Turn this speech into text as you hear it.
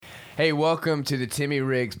Hey, welcome to the Timmy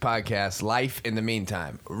Riggs podcast, Life in the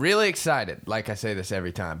Meantime. Really excited, like I say this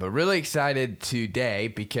every time, but really excited today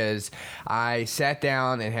because I sat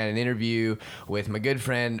down and had an interview with my good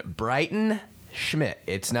friend Bryton Schmitt.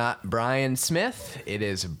 It's not Brian Smith, it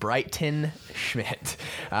is Bryton Schmitt.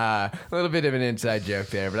 A little bit of an inside joke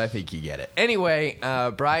there, but I think you get it. Anyway,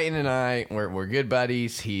 Bryton and I, we're good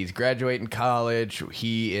buddies. He's graduating college.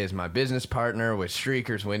 He is my business partner with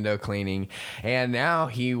Streaker's Window Cleaning, and now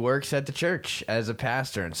he works at the church as a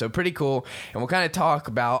pastor, and so pretty cool. And we'll kind of talk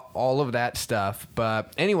about all of that stuff.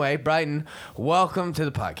 But anyway, Bryton, welcome to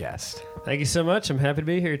the podcast. Thank you so much. I'm happy to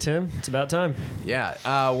be here, Tim. It's about time.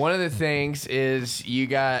 Yeah. One of the things is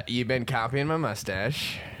you've been copying my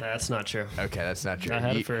mustache. That's not true. Okay, that's not true. I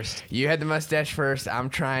had it first. You had the mustache first.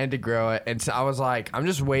 I'm trying to grow it. And so I was like, I'm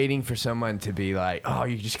just waiting for someone to be like, oh,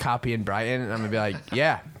 you're just copying Bryton? And I'm going to be like,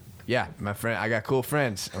 yeah, my friend, I got cool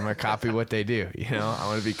friends. I'm going to copy what they do. You know, I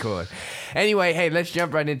want to be cooler. Anyway, hey, let's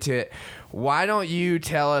jump right into it. Why don't you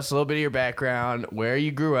tell us a little bit of your background, where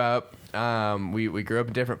you grew up? We grew up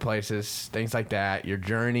in different places, things like that, your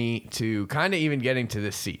journey to kind of even getting to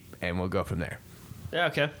this seat, and we'll go from there. Yeah,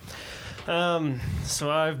 okay.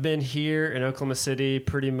 So I've been here in Oklahoma City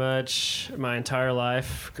pretty much my entire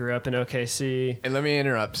life. Grew up in OKC. And let me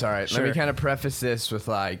interrupt, sorry. Sure. Let me kind of preface this with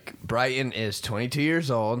like, Bryton is 22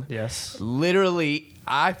 years old. Yes. Literally,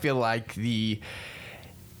 I feel like the...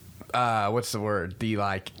 what's the word? The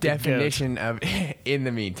like definition of in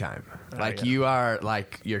the meantime. Like you are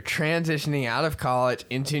like you're transitioning out of college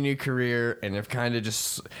into a new career and have kind of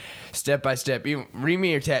just step by step. You read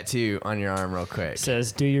me your tattoo on your arm real quick. It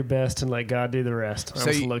says, do your best and let God do the rest. I So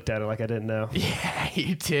almost looked at it like I didn't know. Yeah,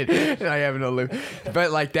 you did. I have no clue.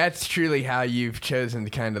 But like that's truly how you've chosen to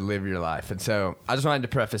kind of live your life. And so I just wanted to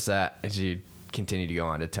preface that as you continue to go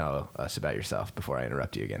on to tell us about yourself before I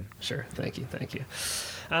interrupt you again. Sure. Thank you.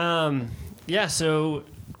 So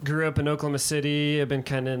grew up in Oklahoma City. I've been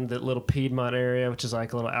kind of in the little Piedmont area, which is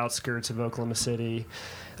like a little outskirts of Oklahoma City.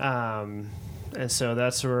 And so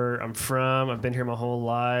that's where I'm from. I've been here my whole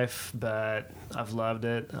life, but I've loved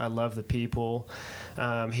it. I love the people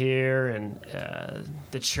here, and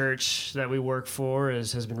the church that we work for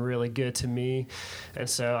has been really good to me, and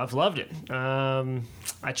so I've loved it.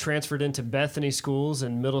 I transferred into Bethany schools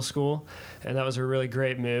in middle school, and that was a really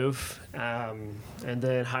great move. And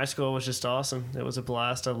then high school was just awesome. It was a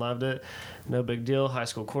blast. I loved it. No big deal. High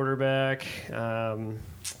school quarterback.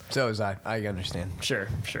 So was I. I understand. Sure.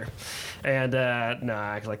 And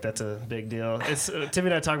I act like that's a big deal. It's Timmy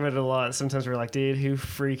and I talk about it a lot. Sometimes we're like, dude, who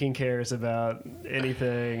freaking cares about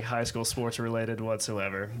anything high school sports related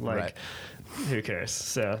whatsoever? Like, right. Who cares?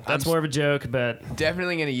 So that's more of a joke, but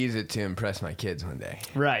Definitely going to use it to impress my kids one day.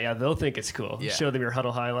 right, yeah, they'll think it's cool. Yeah. Show them your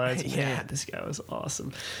huddle highlights. Yeah. Man, this guy was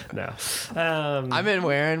awesome. No, I've been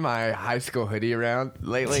wearing my high school hoodie around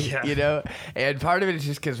lately, Yeah. you know, and part of it is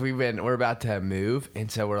just because we're about to move,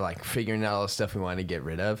 and so we're like figuring out all the stuff we want to get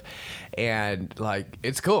rid of, and like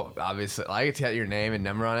it's cool, obviously. Like it's got your name and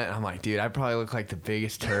number on it, and I'm like, dude, I probably look like the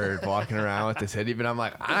biggest turd walking around with this hoodie, but I'm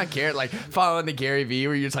like, I don't care. Like following the Gary Vee,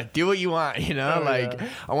 where you're just like, do what you want, you know, Oh, like yeah.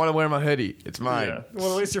 I want to wear my hoodie, it's mine. yeah.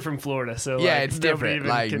 Well, at least you're from Florida, so Yeah, like, it's nobody different. even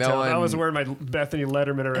Like, can no tell. one- I was wearing my Bethany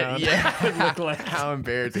Letterman around. Yeah, It looked like how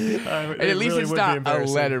embarrassing. And it at least really it's would be not a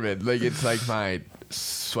embarrassing. Letterman, like it's like my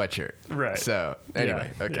sweatshirt. Right. So anyway,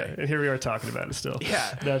 Yeah, okay. yeah. And here we are talking about it still.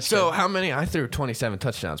 Yeah. That's So good. how many? I threw 27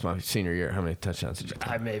 touchdowns my senior year. How many touchdowns did you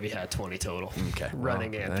throw? I maybe had 20 total. Okay.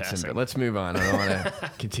 Running well, and that's passing. Let's move on. I don't want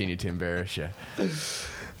to continue to embarrass you.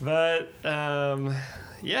 But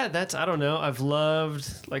that's, I don't know. I've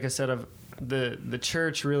loved, like I said, the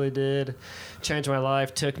church really did change my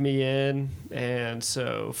life, took me in, and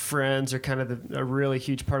so friends are kind of a really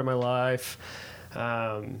huge part of my life.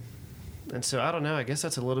 And so I don't know. I guess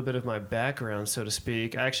that's a little bit of my background, so to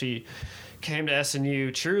speak. I actually came to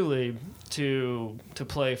SNU truly to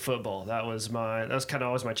play football. That was kind of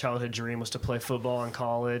always my childhood dream, was to play football in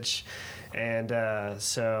college. And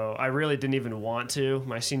so I really didn't even want to.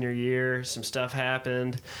 My senior year, some stuff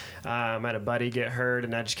happened. I had a buddy get hurt,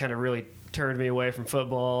 and that just kind of really turned me away from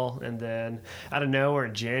football. And then out of nowhere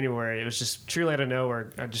in January, it was just truly out of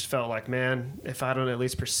nowhere, I just felt like, man, if I don't at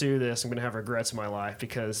least pursue this, I'm going to have regrets in my life,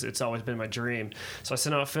 because it's always been my dream. So I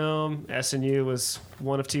sent out film. SNU was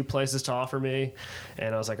one of two places to offer me,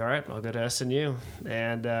 and I was like, all right, I'll go to SNU.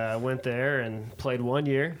 And I went there and played 1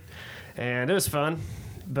 year, and it was fun.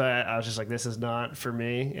 But I was just like, this is not for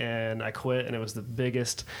me, and I quit, and it was the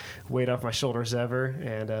biggest weight off my shoulders ever,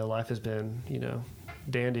 and life has been,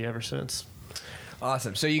 dandy ever since.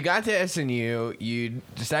 Awesome. So you got to SNU. You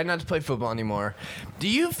decided not to play football anymore. Do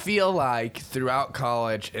you feel like throughout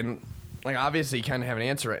college, and like obviously you kind of have an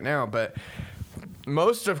answer right now, but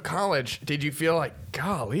most of college, did you feel like,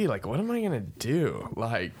 golly, like what am I gonna do?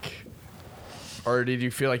 Like, or did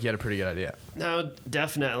you feel like you had a pretty good idea? No,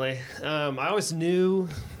 definitely. I always knew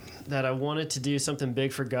that I wanted to do something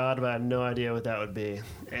big for God, but I had no idea what that would be.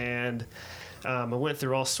 And I went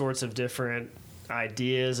through all sorts of different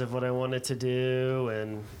ideas of what I wanted to do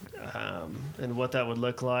and what that would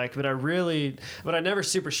look like. But I never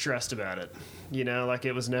super stressed about it. You know, like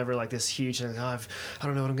it was never like this huge, like, I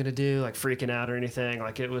don't know what I'm going to do, like freaking out or anything.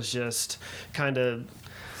 Like it was just kind of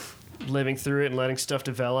living through it and letting stuff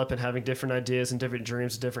develop and having different ideas and different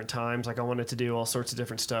dreams at different times. Like I wanted to do all sorts of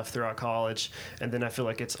different stuff throughout college. And then I feel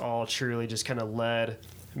like it's all truly just kind of led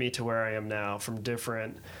me to where I am now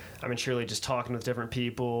truly just talking with different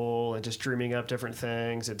people and just dreaming up different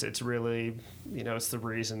things. It's really, it's the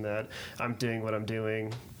reason that I'm doing what I'm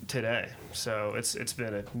doing today. So it's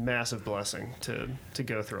been a massive blessing to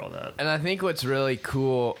go through all that. And I think what's really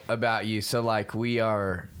cool about you, so like we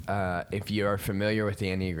are, if you are familiar with the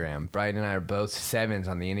Enneagram, Bryton and I are both 7s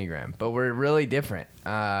on the Enneagram, but we're really different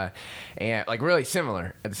and like really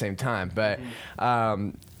similar at the same time. But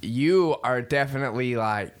you are definitely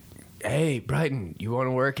like, hey, Bryton, you want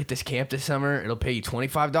to work at this camp this summer? It'll pay you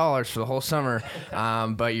 $25 for the whole summer,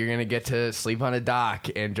 but you're going to get to sleep on a dock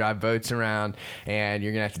and drive boats around, and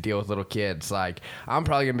you're going to have to deal with little kids. Like, I'm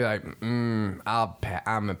probably going to be like, I'm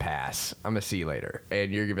going to pass. I'm going to see you later.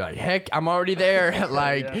 And you're going to be like, heck, I'm already there.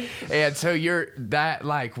 Like, yeah. And so you're that,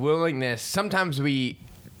 like, willingness. Sometimes we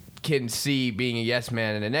can see being a yes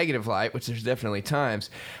man in a negative light, which there's definitely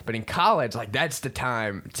times, but in college, like that's the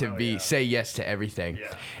time to say yes to everything.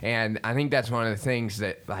 Yeah. And I think that's one of the things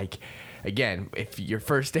that, like, again, if your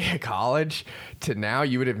first day of college to now,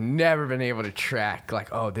 you would have never been able to track,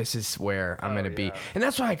 like, oh, this is where I'm going to be. And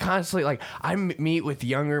that's why I constantly, like, I meet with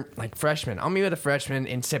younger, like, freshmen. I'll meet with a freshman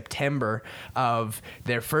in September of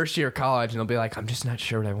their first year of college, and they'll be like, I'm just not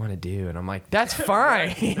sure what I want to do. And I'm like, that's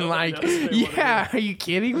fine. Like, yeah, are you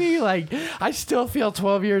kidding me? Like, I still feel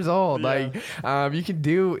 12 years old. Yeah. Like, you can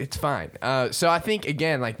do, it's fine. So I think,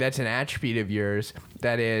 again, like, that's an attribute of yours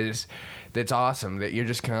that's awesome, that you're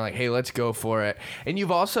just kind of like, hey, let's go for it. And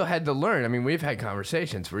you've also had to learn. I mean, we've had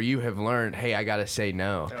conversations where you have learned, hey, I got to say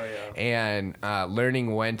no. Oh, yeah. And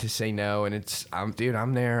learning when to say no. And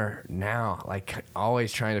I'm there now, like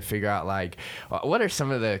always trying to figure out, like, what are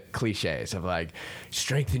some of the cliches of like,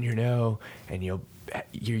 strengthen your no and your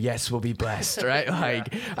yes will be blessed, right?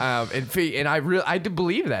 Like, and I do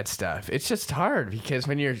believe that stuff. It's just hard because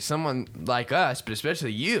when you're someone like us, but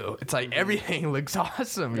especially you, it's like everything looks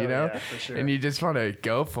awesome, you know? Yeah, for sure. And you just want to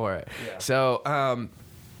go for it. Yeah. So, all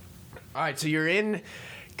right, so you're in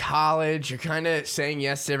college, you're kind of saying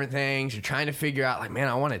yes to different things, you're trying to figure out, like, man,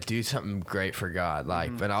 I want to do something great for God,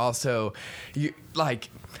 like, but also, you, like,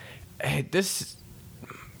 hey, this...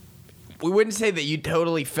 We wouldn't say that you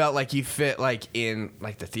totally felt like you fit, like, in,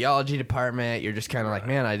 like, the theology department. You're just kind of like,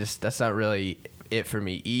 man, that's not really it for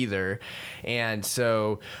me either. And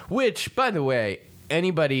so, which, by the way,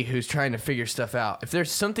 anybody who's trying to figure stuff out, if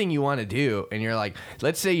there's something you want to do and you're like,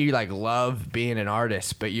 let's say you, like, love being an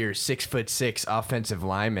artist, but you're 6'6" offensive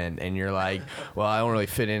lineman and you're like, well, I don't really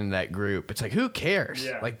fit into that group. It's like, who cares?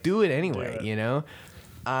 Yeah. Like, do it anyway, you know?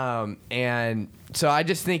 And so I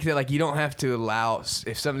just think that, like, you don't have to allow,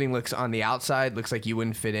 if something looks on the outside, looks like you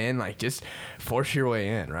wouldn't fit in, like, just force your way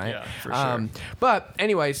in, right? Yeah, for sure. But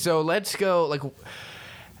anyway, so let's go, like,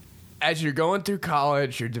 as you're going through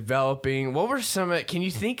college, you're developing, what were can you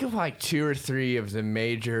think of, like, 2 or 3 of the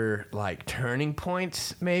major, like, turning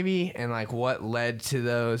points, maybe, and, like, what led to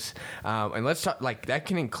those? And let's talk, like, that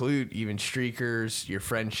can include even streakers, your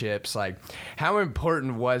friendships, like, how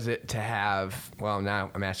important was it to have, well, now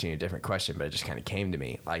I'm asking you a different question, but it just kind of came to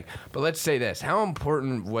me, like, but let's say this, how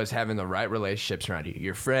important was having the right relationships around you,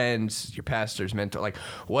 your friends, your pastors, mentor, like,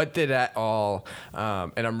 what did that all,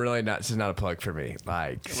 and I'm really not, this is not a plug for me,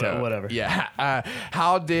 like, so. Whatever. Yeah.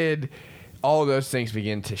 How did all of those things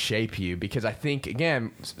begin to shape you? Because I think,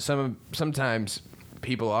 again, sometimes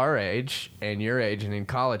people our age and your age and in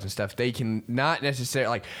college and stuff, they can not necessarily,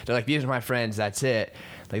 like, they're like, these are my friends, that's it.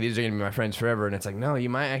 Like, these are going to be my friends forever. And it's like, no, you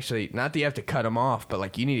might actually, not that you have to cut them off, but,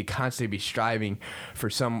 like, you need to constantly be striving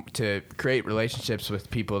to create relationships with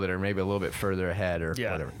people that are maybe a little bit further ahead or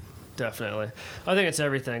whatever. Definitely. I think it's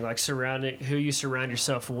everything. Like, who you surround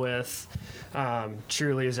yourself with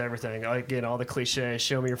truly is everything. Again, all the cliches,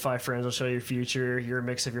 show me your 5 friends, I'll show you your future, you're a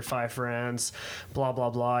mix of your 5 friends, blah, blah,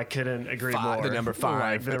 blah. I couldn't agree more. The number 5.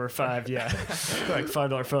 Like, the number 5, yeah. Like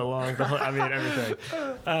 $5 foot long, everything.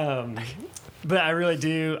 But I really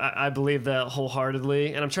do. I believe that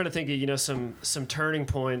wholeheartedly. And I'm trying to think of, some turning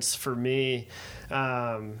points for me.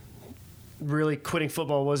 really quitting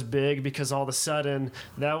football was big because all of a sudden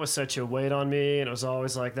that was such a weight on me, and it was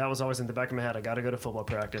always like that was always in the back of my head. I got to go to football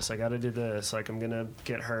practice. I got to do this. Like I'm gonna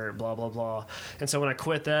get hurt. Blah blah blah. And so when I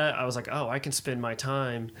quit that, I was like, oh, I can spend my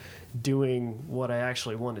time doing what I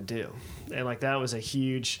actually want to do, and like that was a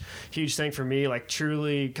huge thing for me. Like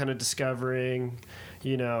truly kind of discovering,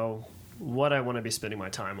 what I want to be spending my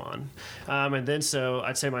time on. And then so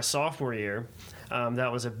I'd say my sophomore year,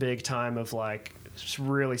 that was a big time of like just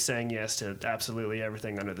really saying yes to absolutely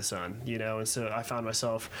everything under the sun, and so I found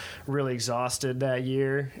myself really exhausted that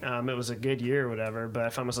year. It was a good year or whatever, but I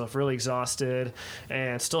found myself really exhausted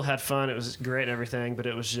and still had fun. It was great and everything, but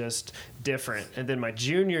it was just different. And then my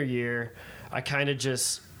junior year, I kind of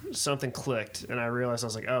just, something clicked and I realized I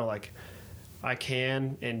was like, oh, like I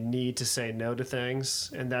can and need to say no to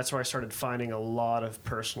things. And that's where I started finding a lot of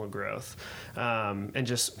personal growth, and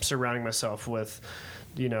just surrounding myself with,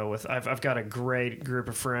 I've got a great group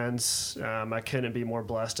of friends. I couldn't be more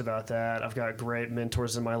blessed about that. I've got great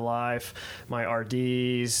mentors in my life, my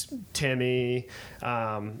RDs, Timmy,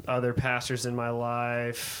 other pastors in my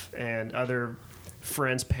life, and other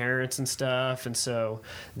friends' parents and stuff. And so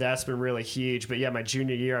that's been really huge. But yeah, my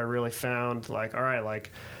junior year, I really found like, all right,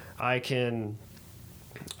 like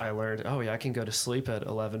I learned, oh yeah, I can go to sleep at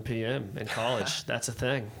 11 p.m. in college. That's a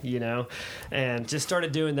thing, and just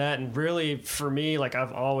started doing that. And really for me, like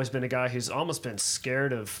I've always been a guy who's almost been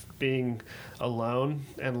scared of being alone,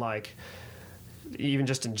 and like even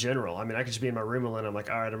just in general. I mean, I could just be in my room alone. I'm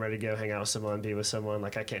like, all right, I'm ready to go hang out with someone, be with someone.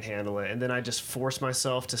 Like I can't handle it. And then I just forced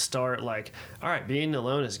myself to start like, all right, being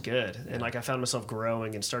alone is good. And like I found myself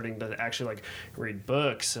growing and starting to actually like read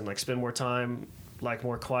books and like spend more time, like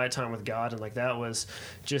more quiet time with God. And like that was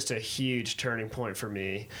just a huge turning point for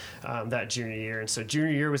me, that junior year. And so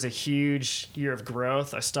junior year was a huge year of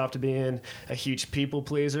growth. I stopped being a huge people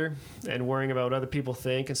pleaser and worrying about what other people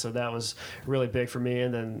think. And so that was really big for me.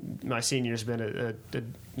 And then my senior year's been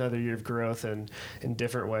another year of growth and in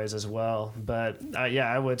different ways as well. But yeah,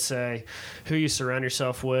 I would say who you surround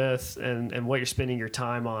yourself with and what you're spending your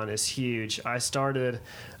time on is huge. I started,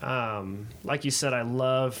 like you said, I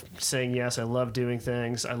love saying yes. I love doing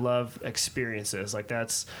things. I love experiences. Like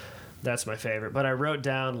that's my favorite. But I wrote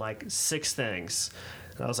down like 6 things.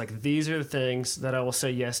 And I was like, these are the things that I will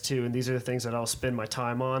say yes to, and these are the things that I'll spend my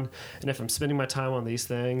time on. And if I'm spending my time on these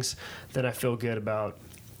things, then I feel good about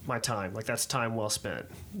my time. Like that's time well spent,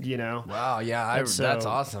 Wow. Yeah. That's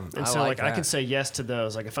awesome. And so like I can say yes to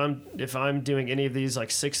those. Like if I'm doing any of these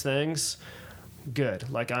like 6 things, good.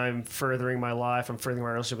 Like I'm furthering my life. I'm furthering my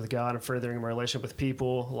relationship with God. I'm furthering my relationship with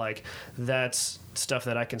people. Like that's stuff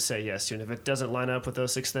that I can say yes to. And if it doesn't line up with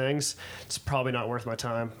those 6 things, it's probably not worth my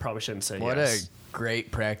time. Probably shouldn't say yes. What a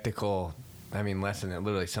great practical, lesson that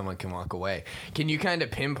literally someone can walk away. Can you kind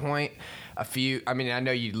of pinpoint a few? I mean, I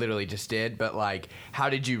know you literally just did, but like, how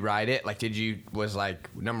did you write it? Like, was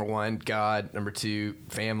like number 1, God, number 2,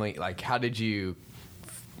 family? Like, how did you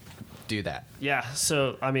do that? Yeah.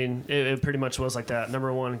 So, I mean, it pretty much was like that.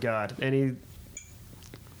 Number 1, God. Any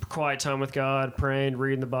quiet time with God, praying,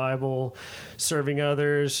 reading the Bible, serving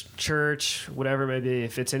others, church, whatever it may be.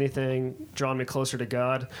 If it's anything drawing me closer to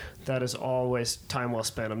God, that is always time well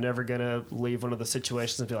spent. I'm never going to leave one of the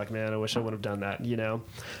situations and be like, man, I wish I would have done that,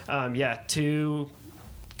 Yeah, 2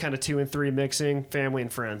 and 3 mixing, family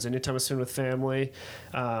and friends. Anytime I spend with family,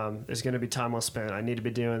 is going to be time well spent. I need to be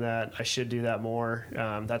doing that. I should do that more.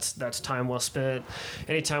 That's time well spent.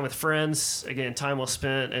 Anytime with friends, again, time well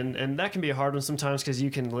spent. And that can be a hard one sometimes because you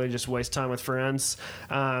can literally just waste time with friends.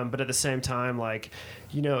 But at the same time, like,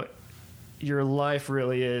 your life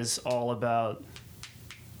really is all about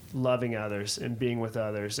loving others and being with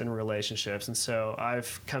others in relationships. And so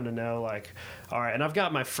I've come to know like, all right, and I've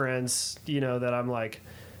got my friends, that I'm like,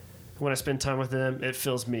 when I spend time with them, it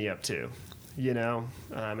fills me up too.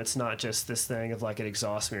 It's not just this thing of like it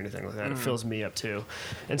exhausts me or anything like that. It fills me up too.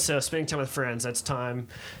 And so spending time with friends, that's time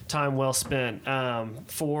well spent.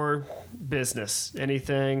 For business,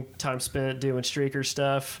 anything, time spent doing streaker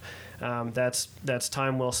stuff, that's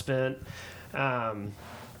time well spent.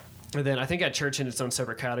 And then I think at church in its own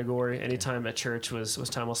separate category, anytime at church was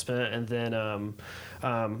time well spent. And then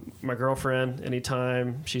my girlfriend,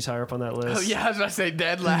 anytime she's higher up on that list. Oh yeah, I was about to say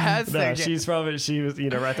dead last. No, she was right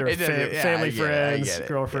there with family, friends,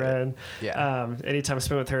 girlfriend. Yeah. Anytime I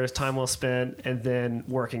spent with her is time well spent. And then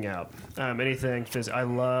working out. Anything physical. I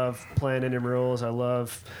love playing Indian rules. I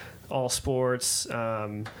love all sports.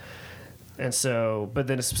 And so, but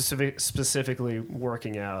then specifically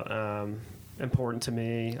working out. important to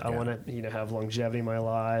me. I want to, have longevity in my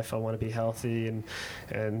life. I want to be healthy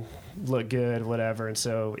and look good, whatever. And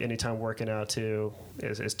so anytime working out too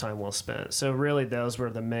is time well spent. So really those were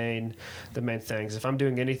the main things. If I'm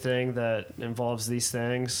doing anything that involves these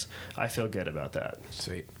things, I feel good about that.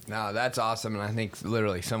 Sweet. No, that's awesome. And I think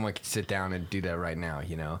literally someone could sit down and do that right now,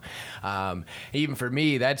 even for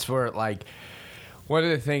me, that's where like, one of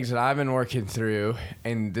the things that I've been working through,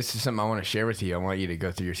 and this is something I want to share with you. I want you to go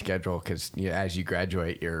through your schedule because as you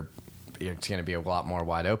graduate, it's going to be a lot more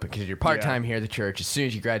wide open because you're part-time here at the church. As soon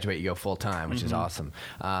as you graduate, you go full-time, which is awesome.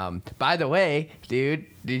 By the way, dude,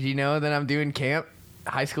 did you know that I'm doing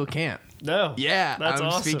high school camp? No. Yeah, that's I'm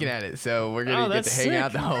awesome. speaking at it, so we're going to get to hang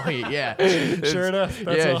out the whole week. Yeah. Sure enough.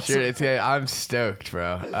 That's awesome. Sure. I'm stoked,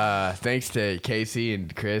 bro. Thanks to Casey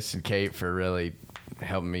and Chris and Kate for really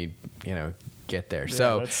helping me, get there. Yeah,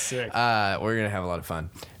 so that's sick. We're gonna have a lot of fun.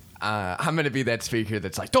 I'm gonna be that speaker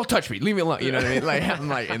that's like, don't touch me, leave me alone, you know what I mean? Like I'm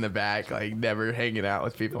like in the back, like never hanging out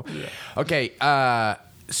with people. Okay,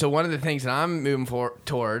 so one of the things that I'm moving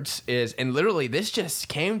towards is, and literally this just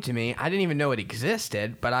came to me, I didn't even know it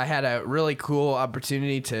existed, but I had a really cool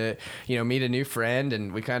opportunity to meet a new friend,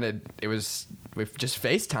 and we've just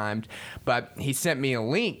FaceTimed, but he sent me a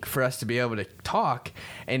link for us to be able to talk,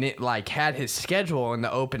 and it like had his schedule and the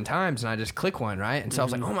open times, and I just click one, right? And so I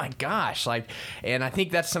was like, oh my gosh, and I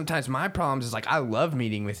think that's sometimes my problems is like, I love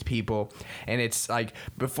meeting with people, and it's like,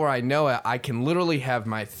 before I know it, I can literally have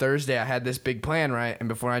my Thursday, I had this big plan, right? And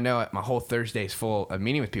before I know it, my whole Thursday is full of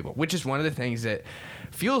meeting with people, which is one of the things that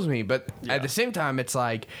fuels me. But at the same time, it's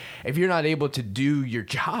like, if you're not able to do your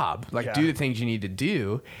job, do the things you need to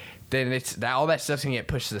do, then all that stuff's gonna get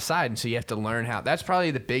pushed to the side, and so you have to learn how. That's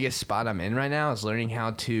probably the biggest spot I'm in right now, is learning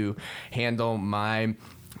how to handle my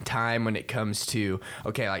time when it comes to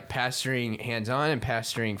like pastoring hands-on and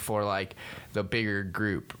pastoring for like the bigger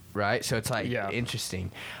group, right? So it's like interesting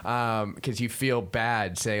because you feel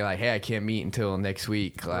bad saying like, hey, I can't meet until next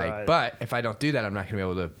week, but if I don't do that, I'm not gonna be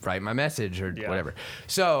able to write my message or whatever.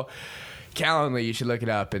 So Calendly, you should look it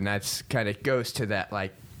up, and that's kind of goes to that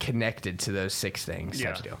like connected to those 6 things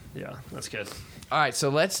type of deal. Yeah, that's good. All right, so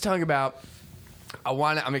let's talk about,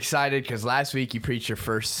 I'm excited because last week you preached your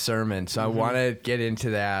first sermon, so I want to get into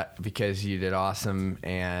that because you did awesome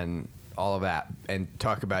and all of that, and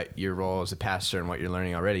talk about your role as a pastor and what you're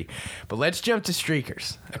learning already. But let's jump to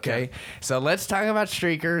streakers, okay? So let's talk about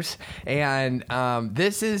streakers, and I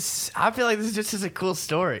feel like this is a cool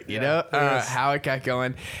story, you know, how it got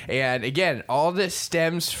going. And again, all this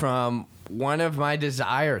stems from one of my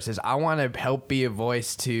desires is I want to help be a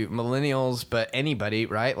voice to millennials, but anybody,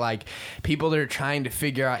 right? Like people that are trying to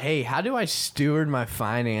figure out, hey, how do I steward my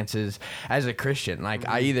finances as a Christian? Like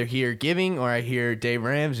I either hear giving or I hear Dave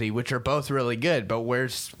Ramsey, which are both really good, but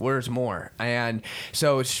where's more? And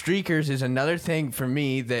so streakers is another thing for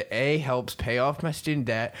me that helps pay off my student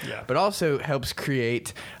debt, but also helps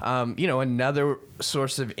create, another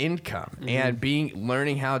source of income and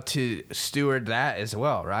learning how to steward that as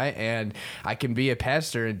well, right? And I can be a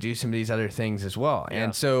pastor and do some of these other things as well.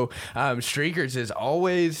 And so streakers is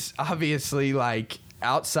always obviously like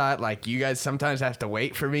outside, like you guys sometimes have to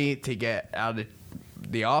wait for me to get out of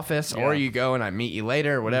the office or you go and I meet you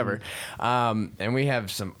later or whatever. And we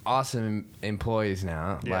have some awesome employees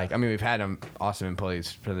now. We've had awesome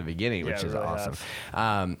employees from the beginning, which is really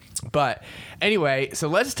awesome. But anyway, so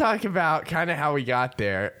let's talk about kind of how we got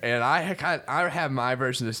there. And I have my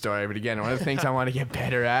version of the story, but again, one of the things I want to get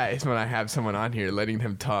better at is when I have someone on here, letting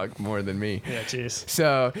them talk more than me. Yeah, jeez.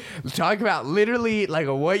 So let's talk about literally like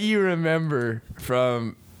what you remember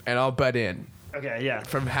from, and I'll butt in. Okay, yeah.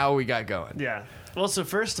 From how we got going. Yeah. Well, so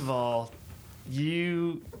first of all,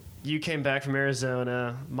 you came back from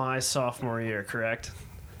Arizona my sophomore year, correct?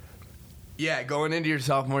 Yeah, going into your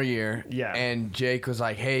sophomore year. Yeah. And Jake was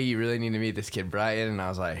like, hey, you really need to meet this kid, Bryton. And I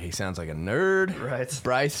was like, he sounds like a nerd. Right.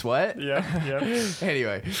 Bryce what? Yeah.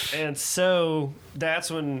 Anyway. And so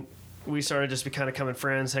that's when we started just kind of becoming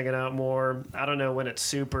friends, hanging out more. I don't know when it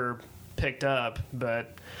super picked up,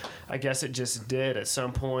 but I guess it just did at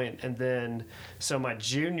some point. And then, so my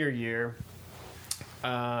junior year,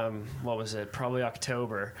 what was it? Probably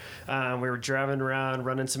October. We were driving around,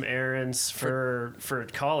 running some errands for a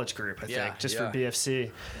college group, I think, for BFC.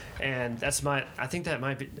 And I think that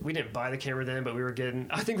might be, we didn't buy the camera then, but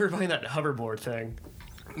I think we were buying that hoverboard thing.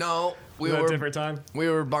 No, we were a different time. We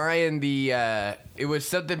were buying it was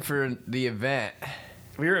something for the event.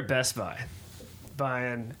 We were at Best Buy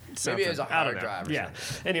buying something. Maybe it was a I don't hard know. drive or Yeah.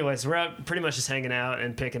 something. Anyways, we're out pretty much just hanging out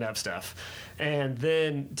and picking up stuff. And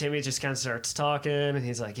then Timmy just kind of starts talking, and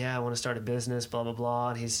he's like, yeah, I want to start a business, blah, blah, blah.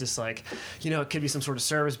 And he's just like, it could be some sort of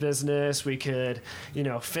service business. We could,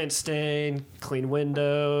 fence stain, clean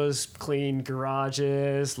windows, clean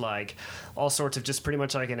garages, like all sorts of just pretty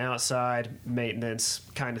much like an outside maintenance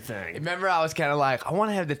kind of thing. Remember, I was kind of like, I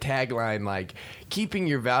want to have the tagline, like, keeping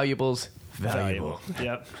your valuables valuable.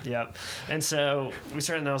 Yep. And so we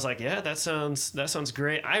started, and I was like, yeah, that sounds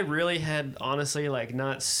great. I really had, honestly, like,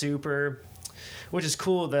 not super... Which is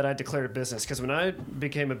cool that I declared a business, because when I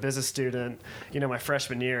became a business student, my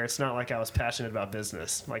freshman year, it's not like I was passionate about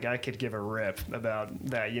business. Like, I could give a rip about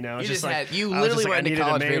that, You It's just like, had, you I was literally just like, went I to needed a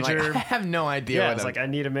college being like, major. I have no idea Yeah, what it's like, I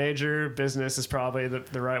need a major. Business is probably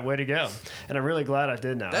the right way to go. And I'm really glad I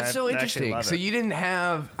did now. That's so I actually interesting. love So it. you didn't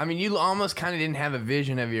have, you almost kind of didn't have a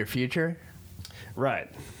vision of your future? Right.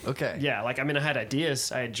 Okay. Yeah, like, I had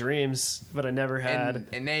ideas, I had dreams, but I never had...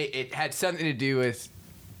 And it had something to do with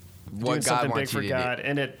what doing God something big wants for you to God. do.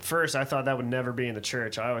 And at first, I thought that would never be in the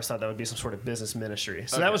church. I always thought that would be some sort of business ministry.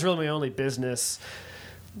 So Okay. that was really my only business,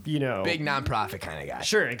 Big nonprofit kind of guy.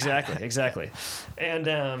 Sure, exactly.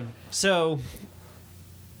 And so,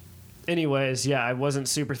 anyways, yeah, I wasn't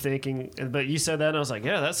super thinking, but you said that, and I was like,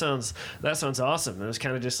 yeah, that sounds awesome. And it was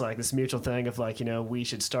kind of just like this mutual thing of like, we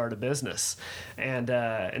should start a business, and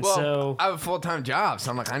Well, so I have a full-time job,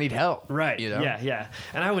 so I'm like, I need help. right, yeah,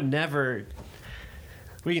 and I would never.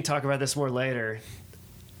 We can talk about this more later.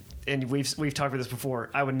 And we've talked about this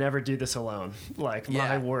before. I would never do this alone. Like,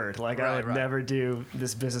 my word. Like, I would never do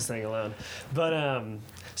this business thing alone. But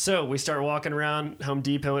so we start walking around Home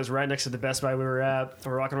Depot. Is right next to the Best Buy we were at.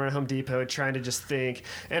 We're walking around Home Depot trying to just think.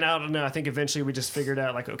 And I don't know. I think eventually we just figured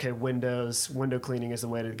out, like, okay, window cleaning is the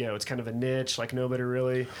way to go. It's kind of a niche. Like, nobody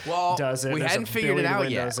really does it. We There's hadn't a figured it billion out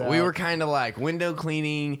windows yet. out. We were kind of like window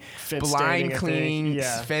cleaning, Fence blind staining, I think. cleaning,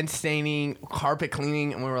 Yeah. fence staining, carpet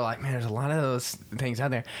cleaning, and we were like, man, there's a lot of those things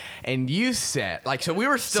out there. And you said, like, so we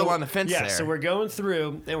were still on the fence there. Yeah, so we're going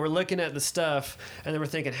through and we're looking at the stuff, and then we're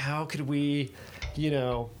thinking, how could we,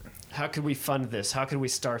 how could we fund this? How could we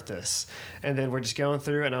start this? And then we're just going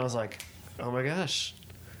through, and I was like, oh my gosh,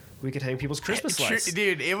 we could hang people's Christmas lights.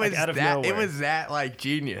 Dude, it was like, out of that. nowhere. It was that like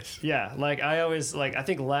genius. Yeah, like I always like. I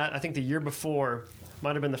think the year before.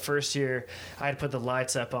 Might have been the first year I had put the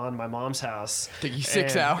lights up on my mom's house. Took you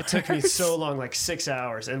 6 and hours. It took me so long, like 6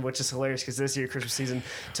 hours, and which is hilarious because this year Christmas season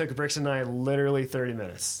took Bricks and I literally 30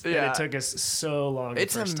 minutes. Yeah. And it took us so long.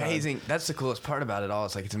 It's the first amazing. time. That's the coolest part about it all.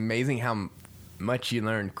 It's like it's amazing how much you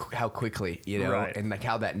learn, how quickly, Right. and like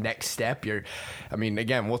how that next step.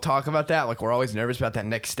 Again, we'll talk about that. Like we're always nervous about that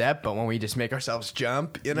next step, but when we just make ourselves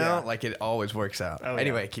jump, Yeah. like it always works out. Oh,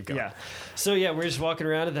 Anyway, yeah. keep going. Yeah. So yeah, we're just walking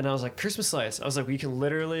around, and then I was like, Christmas lights. I was like, we can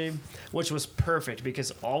literally, which was perfect because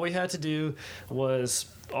all we had to do was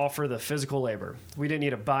offer the physical labor. We didn't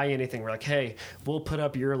need to buy anything. We're like, hey, we'll put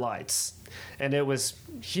up your lights. And it was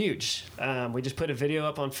huge. We just put a video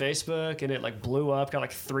up on Facebook, and it like blew up, got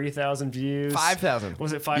like 3,000 views. 5,000.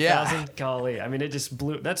 Was it 5,000? Yeah. Golly. It just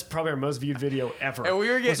blew. That's probably our most viewed video ever. And we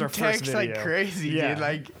were was getting our first texts like video. crazy, Yeah. dude.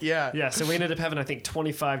 Like, yeah. Yeah, so we ended up having, I think,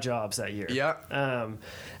 25 jobs that year. Yeah.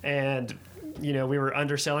 And we were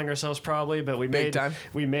underselling ourselves probably, but we Big time.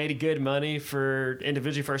 made good money for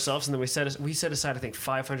individually for ourselves, and then we set aside I think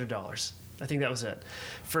 $500. I think that was it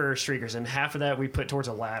for streakers, and half of that we put towards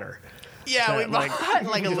a ladder. Yeah, we That, bought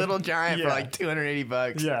like a little giant for Yeah. like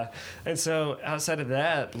 $280. Yeah, and so outside of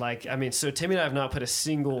that, so Timmy and I have not put a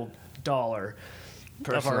single dollar of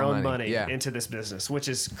Personal our own money, money yeah. into this business, which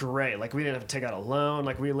is great. Like, we didn't have to take out a loan.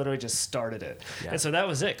 Like, we literally just started it. Yeah. And so that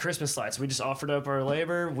was it. Christmas lights. We just offered up our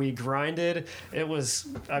labor. We grinded. It was,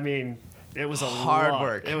 it was a Hard lot.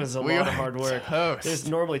 work. It was a We lot were of hard work. toast.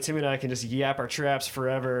 Normally, Timmy and I can just yap our traps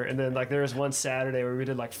forever. And then, like, there was one Saturday where we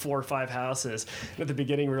did like 4 or 5 houses. And at the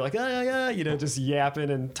beginning, we were like, just yapping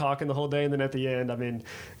and talking the whole day. And then at the end,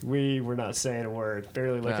 we were not saying a word,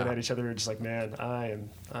 barely looking No. at each other. We were just like, man, I am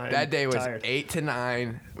That day was tired. 8 to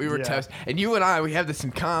 9. We were Yeah. toast. And you and I, we have this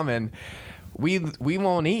in common. We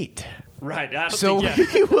won't eat. Right. I don't So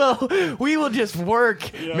think, we will just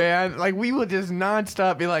work, Yeah. man. Like we will just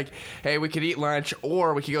nonstop be like, hey, we could eat lunch,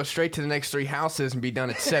 or we could go straight to the next 3 houses and be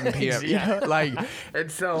done at 7 p.m. Yeah.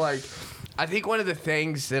 And so I think one of the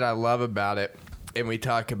things that I love about it, and we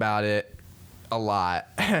talk about it a lot,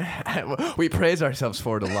 we praise ourselves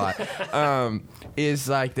for it a lot, is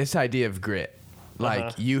like this idea of grit.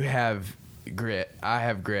 Like you have grit, I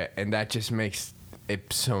have grit, and that just makes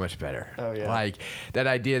it's so much better. Oh, yeah. Like that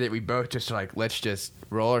idea that we both just like, let's just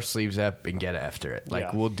roll our sleeves up and get after it.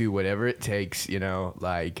 Like we'll do whatever it takes, you know,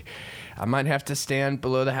 like I might have to stand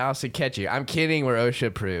below the house and catch you. I'm kidding. We're OSHA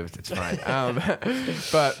approved. It's fine.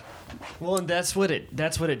 But well, and that's what it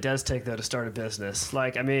does take though to start a business.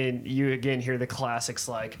 Like, I mean, you again hear the classics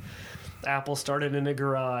like Apple started in a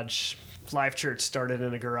garage, Life Church started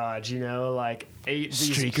in a garage, you know, like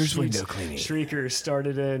Streakers window cleaning. Streakers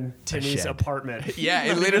started in Timmy's apartment. Yeah,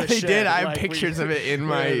 it literally did. I have pictures of it in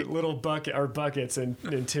my little buckets in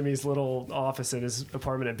Timmy's little office in his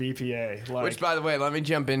apartment at BPA. Like, which, by the way, let me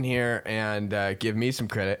jump in here and give me some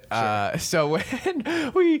credit. Sure. So when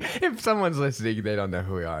if someone's listening, they don't know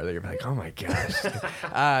who we are. They're like, oh my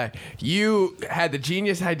gosh. You had the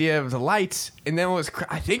genius idea of the lights, and then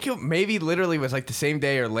I think it maybe literally was like the same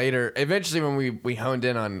day or later. Eventually, when we honed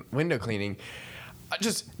in on window cleaning,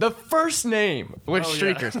 just the first name was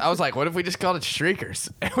Streakers. Yeah. I was like, what if we just called it Streakers?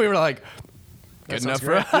 And we were like, good enough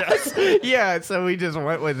for us. Yeah, so we just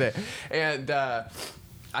went with it. And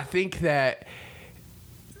I think that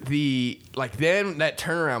then that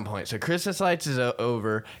turnaround point. So Christmas lights is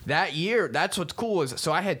over. That year, that's what's cool is,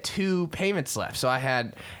 so I had 2 payments left. So I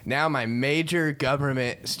had now my major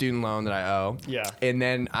government student loan that I owe. Yeah. And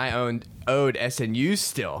then I owed SNU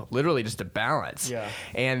still, literally just a balance. Yeah.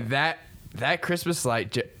 And that Christmas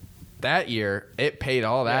light that year, it paid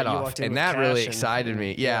all that off, and that really excited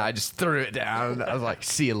me. Yeah, I just threw it down. I was like,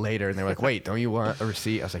 "See you later," and they were like, "Wait, don't you want a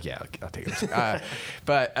receipt?" I was like, "Yeah, I'll take a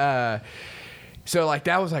receipt." So like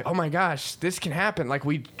that was like, oh my gosh, this can happen. Like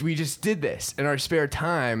we just did this in our spare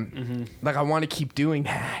time. Mm-hmm. Like I want to keep doing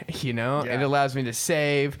that, you know. Yeah. It allows me to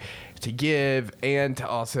save, to give, and to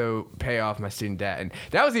also pay off my student debt. And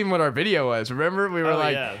that was even what our video was. Remember, we were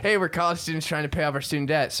hey, we're college students trying to pay off our student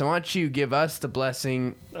debt. So why don't you give us the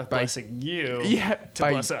blessing of blessing you to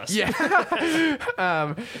bless us?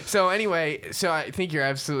 Yeah. So anyway, so I think you're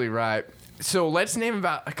absolutely right. So let's name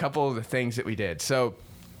about a couple of the things that we did. So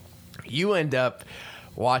you end up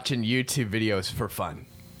watching YouTube videos for fun.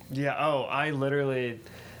 Yeah. Oh, I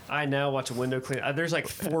now watch a window cleaner. There's like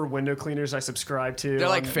 4 window cleaners I subscribe to. They're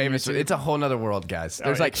like famous. YouTube. It's a whole nother world, guys.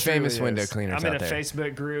 There's like famous window cleaners out there. I'm in a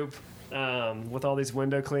Facebook group with all these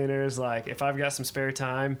window cleaners. Like if I've got some spare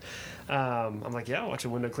time, I'm like, yeah, I'll watch a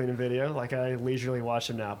window cleaning video. Like I leisurely watch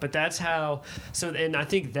them now. But that's how. So, and I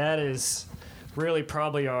think that is really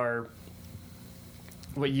probably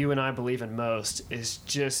what you and I believe in most is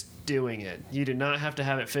just doing it. You do not have to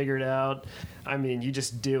have it figured out. I mean, you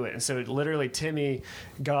just do it. And so literally Timmy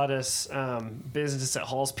got us business at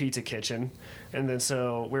Hall's Pizza Kitchen. And then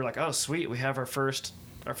so we were like, oh, sweet. We have our first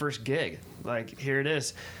gig. Like, here it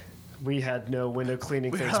is. We had no window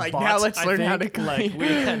cleaning things. Like, now let's learn how to clean. Like, we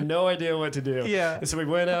had no idea what to do. Yeah. And so we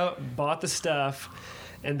went out, bought the stuff,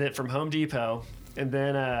 and then from Home Depot. And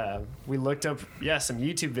then we looked up, some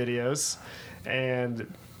YouTube videos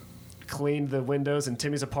and cleaned the windows in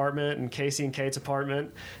Timmy's apartment and Casey and Kate's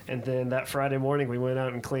apartment. And then that Friday morning, we went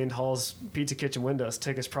out and cleaned Hall's Pizza Kitchen windows. It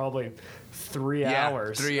took us probably 3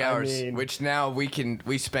 hours. 3 hours. I mean, which now we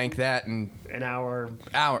spank that in an hour,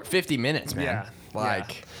 50 minutes, man. Yeah.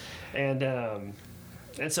 Like, yeah.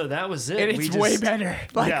 And so that was it. And it's way better.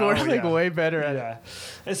 Like, we're way better at it.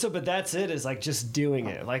 And so, but that's it, is like just doing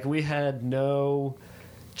it. Like, we had no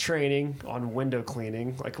training on window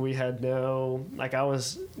cleaning. Like, we had no, like,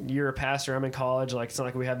 you're a pastor, I'm in college. Like, it's not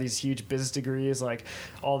like we have these huge business degrees, like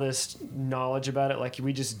all this knowledge about it. Like,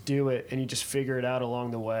 we just do it and you just figure it out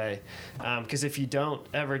along the way. Because if you don't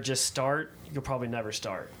ever just start, you'll probably never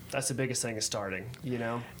start. That's the biggest thing, is starting, you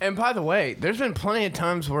know? And by the way, there's been plenty of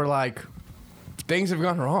times where, like, things have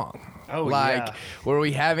gone wrong. Oh, like, where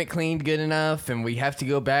we haven't cleaned good enough and we have to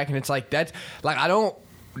go back, and it's like, that's like, I don't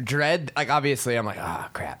dread, like, obviously I'm like,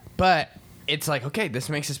 crap, but it's like, okay, this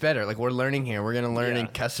makes us better. Like, we're learning here. We're gonna learn in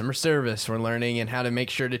customer service. We're learning in how to make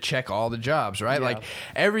sure to check all the jobs, right? Like,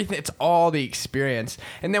 everything, it's all the experience.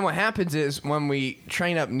 And then what happens is when we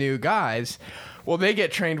train up new guys, well, they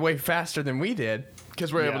get trained way faster than we did,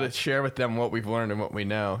 because we're able to share with them what we've learned and what we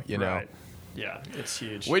know, you know? Yeah, it's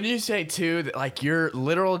huge. Wouldn't you say, too, that, like, your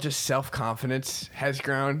literal just self-confidence has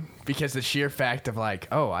grown because the sheer fact of, like,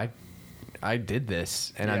 oh, I did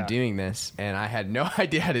this, and I'm doing this, and I had no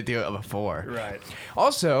idea how to do it before. Right.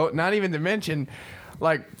 Also, not even to mention,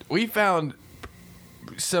 like, we found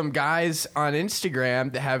some guys on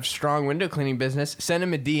Instagram that have strong window cleaning business, send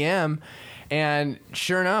them a DM, and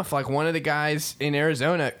sure enough, like, one of the guys in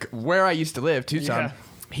Arizona, where I used to live, Tucson,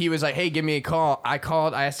 he was like, hey, give me a call. I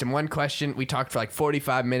called. I asked him one question. We talked for like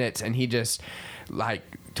 45 minutes, and he just, like,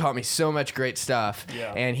 taught me so much great stuff.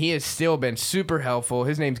 Yeah. And he has still been super helpful.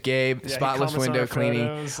 His name's Gabe, Spotless Window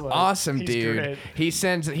Cleaning. Awesome dude. Great.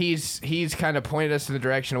 He's kind of pointed us in the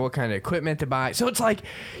direction of what kind of equipment to buy. So it's like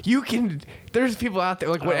there's people out there,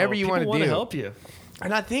 like whatever you want to do. People want to help you.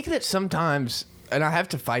 And I think that sometimes, and I have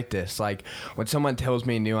to fight this, like when someone tells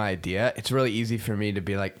me a new idea, it's really easy for me to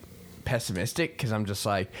be like pessimistic because I'm just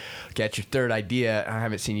like, get your third idea. I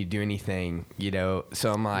haven't seen you do anything,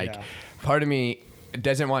 So I'm like, part of me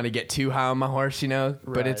doesn't want to get too high on my horse,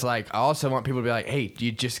 but it's like I also want people to be like, hey,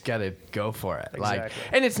 you just gotta go for it. Like,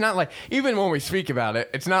 and it's not like, even when we speak about it,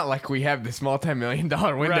 it's not like we have this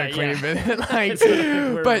multi-million-dollar window cleaning business, like,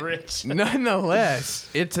 but rich. Nonetheless,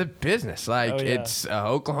 it's a business. Like, it's a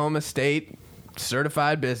Oklahoma State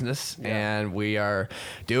certified business, and we are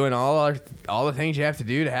doing all the things you have to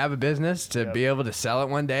do to have a business to be able to sell it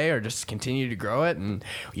one day or just continue to grow it. And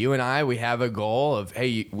you and I, we have a goal of,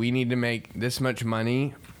 hey, we need to make this much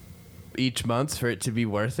money each month for it to be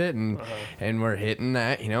worth it, and we're hitting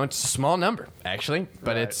that. It's a small number actually,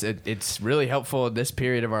 but it's really helpful at this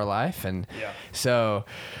period of our life. And so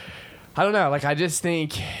I don't know, like I just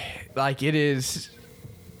think like so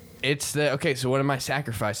what am I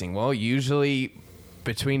sacrificing? Well, usually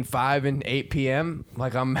between 5 and 8 p.m.,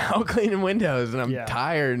 like I'm out cleaning windows and I'm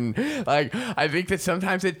tired. And like, I think that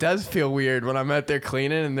sometimes it does feel weird when I'm out there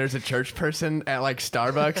cleaning and there's a church person at like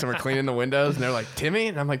Starbucks and we're cleaning the windows and they're like, Timmy?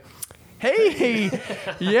 And I'm like, hey,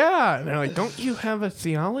 yeah. And they're like, don't you have a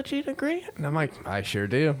theology degree? And I'm like, I sure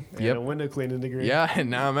do. Yep. A window cleaning degree. Yeah.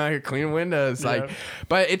 And now I'm out here cleaning windows. Like,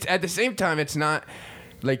 but it's at the same time, it's not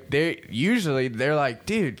like they're like,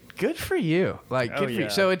 dude, good for you. Like, good for you.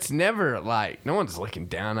 So it's never like, no one's looking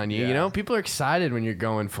down on you, People are excited when you're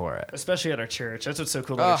going for it. Especially at our church. That's what's so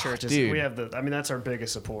cool about our church is we have that's our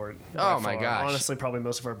biggest support. Oh my gosh. Honestly, probably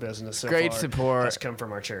most of our business so Great far support has come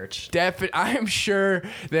from our church. I'm sure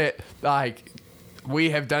that like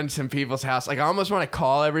we have done some people's house. Like, I almost want to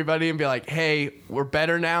call everybody and be like, hey, we're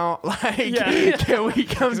better now. Like, can we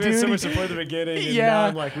come do we had so much support at the beginning. And now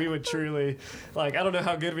I'm like, we would truly, like, I don't know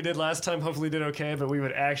how good we did last time. Hopefully we did okay, but we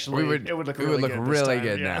would actually, it would look really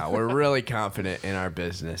good now. We're really confident in our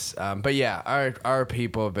business. But yeah, our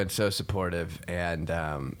people have been so supportive and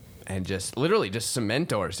just literally just some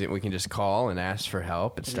mentors that we can just call and ask for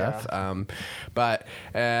help and stuff. But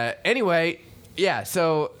anyway, yeah,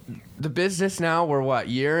 so the business now, we're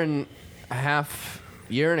year and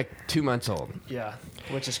 2 months old. Yeah,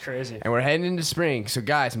 which is crazy. And we're heading into spring. So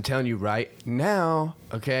guys, I'm telling you right now,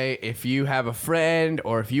 okay, if you have a friend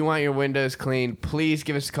or if you want your windows cleaned, please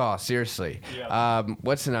give us a call. Seriously. Yeah.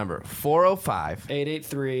 What's the number?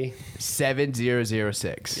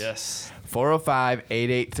 405-883-7006. Yes.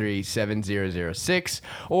 405-883-7006,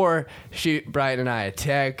 or shoot Bryton and I a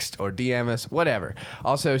text or DM us, whatever.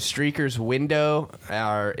 Also, Streaker's Window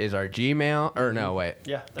is our Gmail, or no, wait.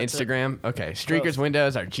 Yeah, that's Instagram. It. Okay, Streaker's Window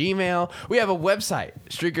is our Gmail. We have a website,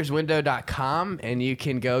 streakerswindow.com, and you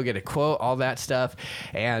can go get a quote, all that stuff,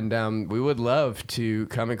 and we would love to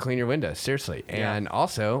come and clean your windows, seriously. And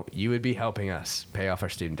also, you would be helping us pay off our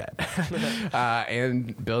student debt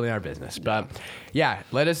and building our business. But yeah,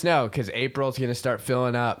 let us know, because April's going to start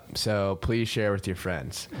filling up, so please share with your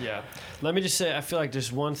friends. Yeah. Let me just say, I feel like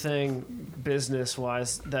just one thing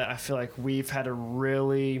business-wise that I feel like we've had to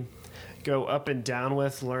really go up and down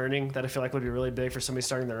with learning that I feel like would be really big for somebody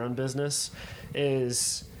starting their own business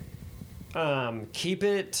is keep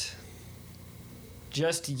it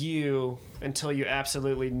just you until you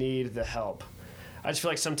absolutely need the help. I just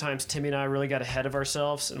feel like sometimes Timmy and I really got ahead of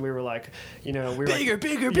ourselves, and we were like, bigger.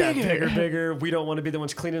 Bigger. We don't want to be the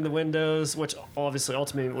ones cleaning the windows, which obviously,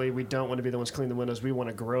 ultimately, we don't want to be the ones cleaning the windows. We want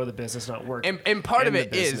to grow the business, not work. And part of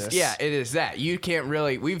it is, it is that. You can't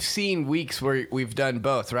really, we've seen weeks where we've done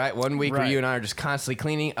both, right? One week where you and I are just constantly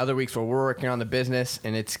cleaning, other weeks where we're working on the business,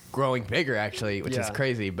 and it's growing bigger, actually, which is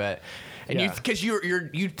crazy, but... And because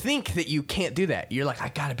you think that you can't do that. You're like, I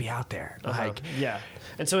got to be out there.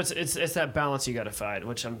 And so it's that balance you got to find,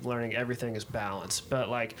 which I'm learning everything is balance. But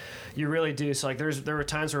like you really do. So like there were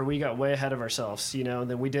times where we got way ahead of ourselves, and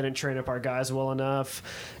then we didn't train up our guys well enough.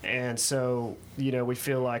 And so, we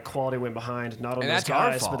feel like quality went behind, not on those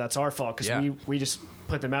guys, but that's our fault because we just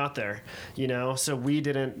put them out there, so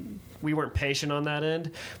we weren't patient on that end.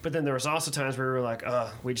 But then there was also times where we were like,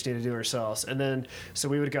 we just need to do it ourselves. And then, so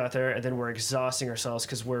we would go out there and then we're exhausting ourselves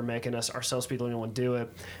because we're making our salespeople don't want to do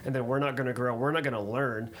it. And then we're not going to grow. We're not going to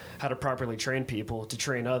learn how to properly train people to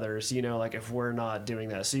train others, like if we're not doing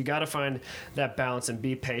that. So you got to find that balance and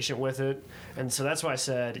be patient with it. And so that's why I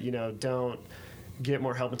said, don't get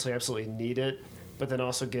more help until you absolutely need it, but then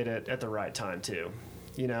also get it at the right time too.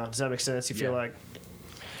 Does that make sense? You feel like...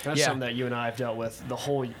 That's something that you and I have dealt with the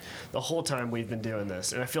whole time we've been doing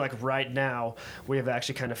this. And I feel like right now we have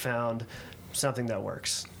actually kind of found something that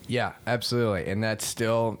works. Yeah, absolutely. And that's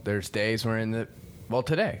still, there's days we're in the, well,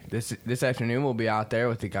 today, this afternoon, we'll be out there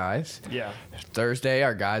with the guys. Yeah. Thursday,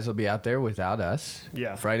 our guys will be out there without us.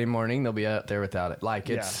 Yeah. Friday morning, they'll be out there without it. Like,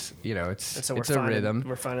 it's, you know, it's a rhythm.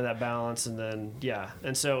 We're finding that balance, and then,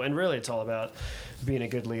 and really it's all about being a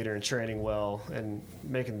good leader and training well and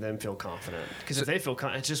making them feel confident. Because if they feel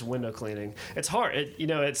it's just window cleaning. It's hard.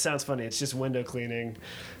 It sounds funny. It's just window cleaning.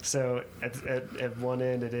 So at one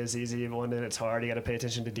end it is easy. At one end it's hard. You got to pay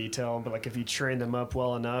attention to detail. But like if you train them up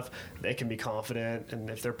well enough, they can be confident.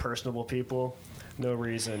 And if they're personable people, no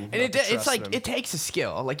reason. And it's like them. It takes a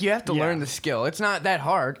skill. Like you have to learn the skill. It's not that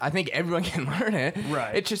hard. I think everyone can learn it.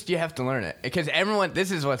 Right. It's just you have to learn it because everyone.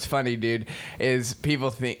 This is what's funny, dude. Is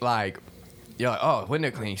people think like. You're like, oh,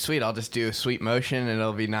 window cleaning, sweet. I'll just do a sweet motion and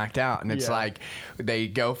it'll be knocked out. And it's like they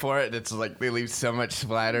go for it. It's like they leave so much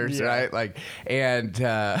splatters, right? Like, and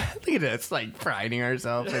look at this, like frightening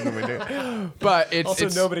ourselves in the window. But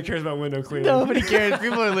it's nobody cares about window cleaning. Nobody cares.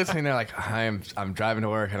 People are listening. They're like, I'm driving to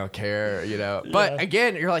work. I don't care, you know. But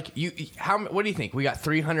again, you're like, what do you think? We got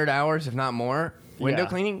 300 hours, if not more. Window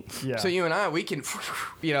cleaning? Yeah. So you and I, we can,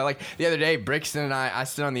 you know, like the other day, Brixton and I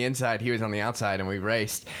stood on the inside, he was on the outside, and we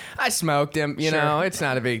raced. I smoked him, you know, it's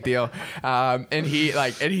not a big deal. And he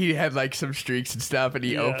had like some streaks and stuff, and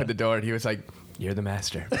he opened the door, and he was like, you're the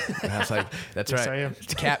master. And I was like, that's yes, right. I am.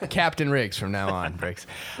 It's Captain Riggs from now on, Briggs.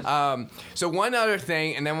 So one other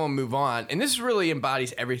thing, and then we'll move on. And this really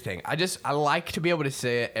embodies everything. I like to be able to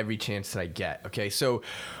say it every chance that I get. Okay, so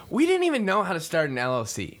we didn't even know how to start an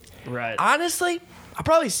LLC. Right. Honestly, I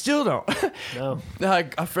probably still don't. No.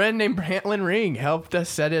 A friend named Brantlin Ring helped us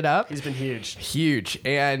set it up. He's been huge. Huge.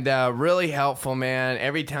 And really helpful, man.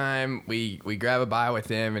 Every time we grab a bite with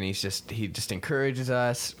him, and he just encourages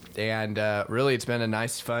us. And really, it's been a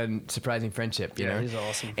nice, fun, surprising friendship, you know? He's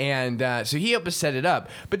awesome. And so he helped us set it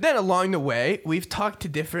up. But then along the way, we've talked to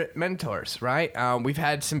different mentors, right? We've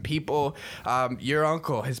had some people. Your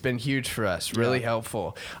uncle has been huge for us, really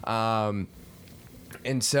helpful.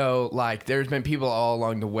 And so, like, there's been people all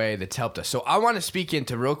along the way that's helped us. So I want to speak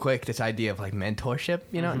into real quick this idea of, like, mentorship,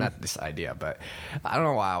 you know? Mm-hmm. Not this idea, but I don't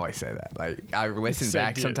know why I always say that. Like, I listen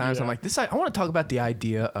back sometimes. I'm like, I want to talk about the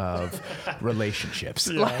idea of relationships.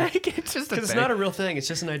 Like, it's just a thing. Because it's not a real thing. It's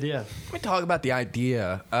just an idea. Let me talk about the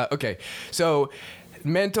idea. Okay, so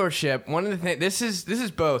mentorship, one of the things, this is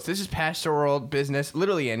both. This is pastoral, business,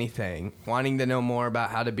 literally anything. Wanting to know more about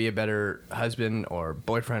how to be a better husband or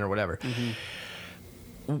boyfriend or whatever. Mm-hmm.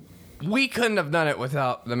 We couldn't have done it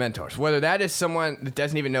without the mentors, whether that is someone that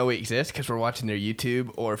doesn't even know we exist because we're watching their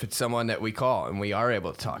YouTube, or if it's someone that we call and we are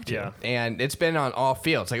able to talk to. Yeah. And it's been on all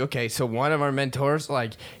fields. Like, okay, so one of our mentors,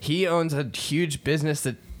 like, he owns a huge business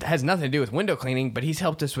that has nothing to do with window cleaning, but he's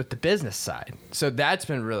helped us with the business side. So that's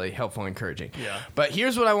been really helpful and encouraging. Yeah. But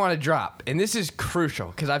here's what I want to drop, and this is crucial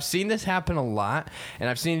because I've seen this happen a lot, and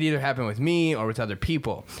I've seen it either happen with me or with other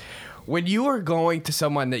people. When you are going to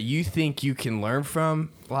someone that you think you can learn from,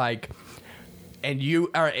 like, and you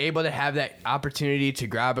are able to have that opportunity to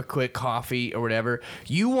grab a quick coffee or whatever,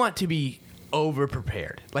 you want to be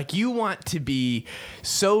over-prepared. Like, you want to be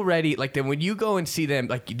so ready. Like, then when you go and see them,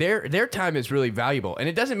 like, their time is really valuable. And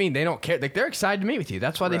it doesn't mean they don't care. Like, they're excited to meet with you.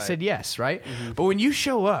 That's why they said yes, right? Mm-hmm. But when you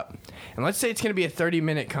show up, and let's say it's going to be a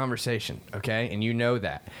 30-minute conversation, okay? And you know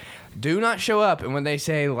that. Do not show up, and when they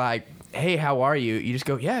say, like, hey, how are you? You just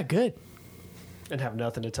go, yeah, good. And have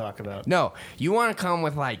nothing to talk about. No, you want to come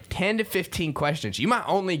with like 10 to 15 questions. You might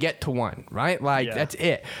only get to one, right? Like, that's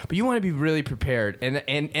it. But you want to be really prepared.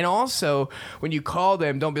 And also, when you call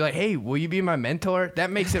them, don't be like, hey, will you be my mentor?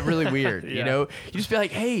 That makes it really weird, you know? You just be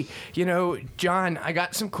like, hey, you know, John, I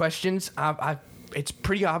got some questions. It's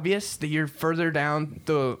pretty obvious that you're further down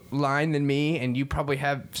the line than me, and you probably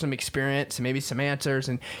have some experience and maybe some answers,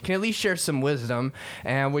 and can at least share some wisdom.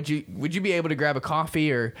 And would you be able to grab a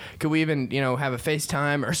coffee, or could we even, you know, have a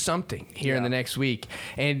FaceTime or something here in the next week?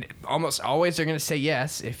 And almost always they're going to say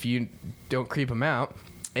yes if you don't creep them out,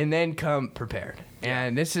 and then come prepared.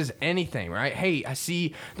 And this is anything, right? Hey, I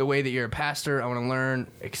see the way that you're a pastor. I want to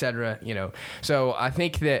learn, etc. You know, so I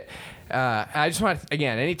think that. I just want to,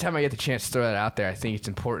 again, anytime I get the chance to throw that out there, I think it's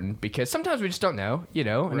important because sometimes we just don't know, you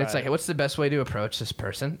know, and it's like, what's the best way to approach this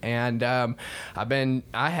person? And I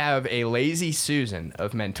have a lazy Susan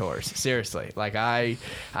of mentors, seriously. Like, I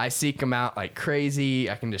seek them out like crazy.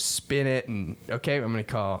 I can just spin it and, okay, I'm going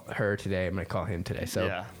to call her today. I'm going to call him today. So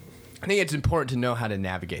I think it's important to know how to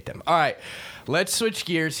navigate them. All right, let's switch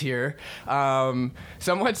gears here.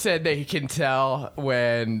 Someone said they can tell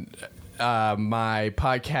when... my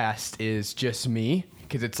podcast is just me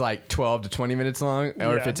because it's like 12 to 20 minutes long,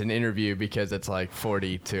 or if Yeah. it's an interview because it's like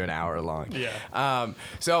 40 to an hour long. Yeah.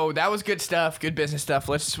 So that was good stuff, good business stuff.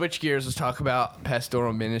 Let's switch gears. Let's talk about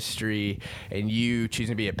pastoral ministry and you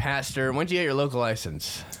choosing to be a pastor. When did you get your local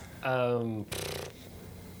license?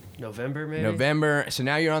 November, maybe? November. So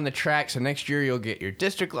now you're on the track. So next year you'll get your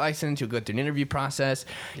district license. You'll go through an interview process.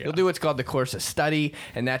 Yeah. You'll do what's called the course of study.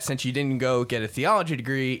 And that's since you didn't go get a theology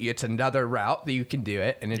degree, it's another route that you can do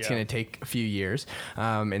it. And it's Yeah. going to take a few years.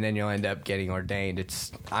 And then you'll end up getting ordained.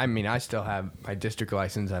 I still have my district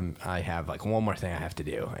license. I have like one more thing I have to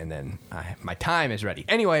do. And then my time is ready.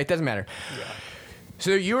 Anyway, it doesn't matter. Yeah.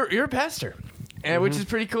 So you're a pastor. And which is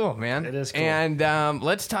pretty cool, man. It is cool. And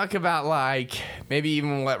let's talk about like maybe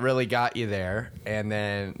even what really got you there, and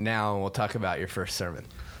then now we'll talk about your first sermon.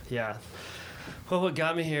 Yeah. Well, what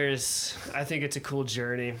got me here is I think it's a cool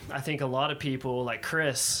journey. I think a lot of people, like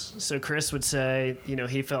Chris, so Chris would say,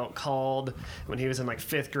 he felt called when he was in like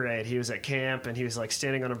 5th grade. He was at camp and he was like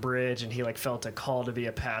standing on a bridge and he like felt a call to be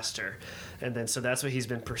a pastor. And then so that's what he's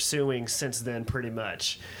been pursuing since then pretty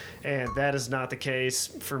much. And that is not the case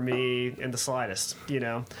for me in the slightest,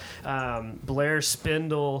 Blair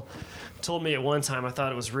Spindle told me at one time, I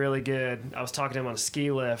thought it was really good. I was talking to him on a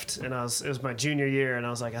ski lift, and it was my junior year, and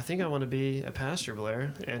I was like, I think I want to be a pastor,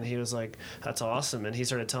 Blair. And he was like, that's awesome. And he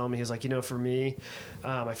started telling me, he was like, for me,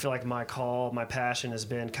 I feel like my call, my passion has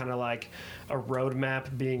been kind of like a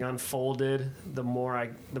roadmap being unfolded the more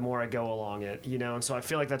I go along it, And so I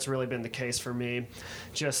feel like that's really been the case for me,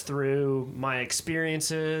 just through my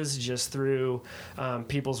experiences, just through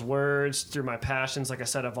people's words, through my passions. Like I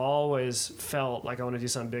said, I've always felt like I want to do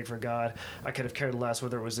something big for God. I could have cared less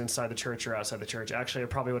whether it was inside the church or outside the church. Actually, I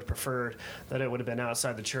probably would have preferred that it would have been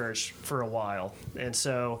outside the church for a while. And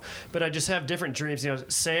so, but I just have different dreams.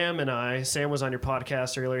 Sam was on your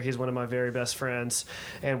podcast earlier. He's one of my very best friends.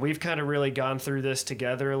 And we've kind of really gone through this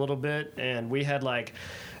together a little bit. And we had like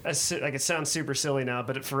it sounds super silly now,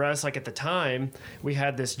 but for us, like at the time, we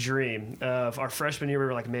had this dream of our freshman year. We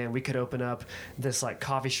were like, man, we could open up this like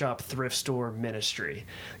coffee shop, thrift store ministry,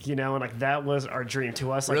 and like that was our dream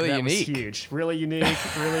to us. Like Really that unique. was huge, really unique,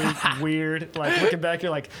 really weird. Like looking back, you're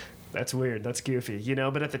like, that's weird. That's goofy,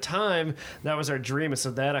 But at the time, that was our dream. And so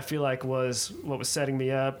that I feel like was what was setting me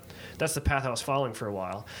up. That's the path I was following for a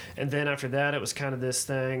while. And then after that, it was kind of this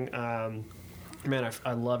thing. Man,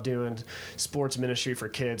 I love doing sports ministry for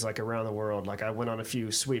kids like around the world. Like I went on a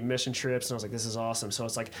few sweet mission trips and I was like, this is awesome. So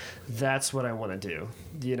it's like, that's what I want to do,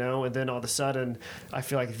 And then all of a sudden I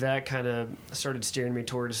feel like that kind of started steering me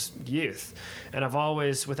towards youth. And I've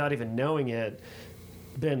always, without even knowing it,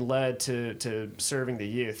 been led to serving the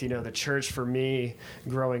youth. The church for me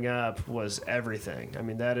growing up was everything. I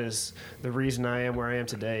mean, that is the reason I am where I am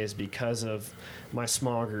today is because of my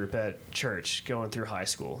small group at church going through high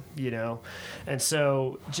school, And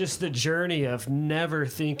so just the journey of never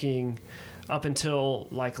thinking up until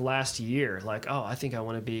like last year, like, oh, I think I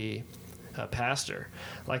want to be a pastor.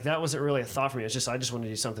 Like that wasn't really a thought for me. It's just, I just wanted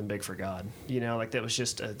to do something big for God, like that was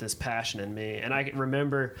just this passion in me. And I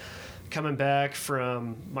remember coming back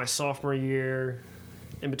from my sophomore year,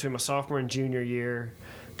 in between my sophomore and junior year,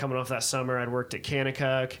 coming off that summer, I'd worked at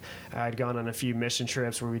Kanakuk. I'd gone on a few mission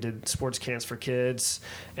trips where we did sports camps for kids.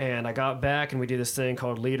 And I got back and we do this thing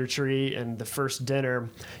called Leader Tree. And the first dinner,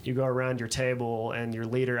 you go around your table and your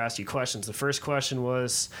leader asks you questions. The first question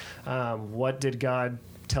was, what did God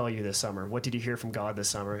tell you this summer? What did you hear from God this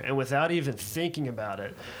summer? And without even thinking about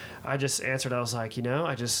it, I just answered. I was like,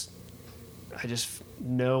 I just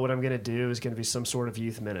know what I'm going to do is going to be some sort of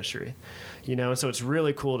youth ministry, and so it's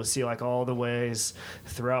really cool to see like all the ways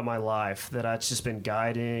throughout my life that I've just been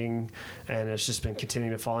guiding and it's just been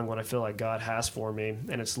continuing to following what I feel like God has for me.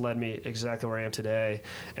 And it's led me exactly where I am today.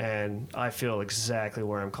 And I feel exactly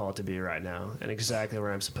where I'm called to be right now and exactly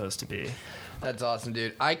where I'm supposed to be. That's awesome,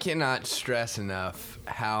 dude. I cannot stress enough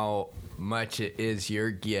how much it is your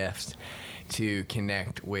gift to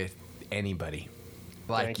connect with anybody.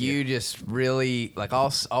 Like you just really like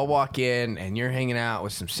I'll walk in and you're hanging out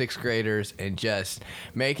with some 6th graders and just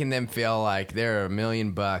making them feel like they're $1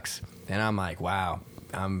 million, and I'm like, wow,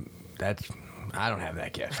 I don't have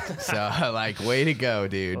that gift. So like, way to go,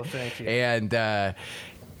 dude. Well, thank you. And I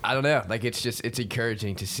don't know, like it's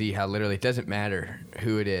encouraging to see how literally it doesn't matter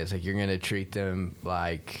who it is. Like you're gonna treat them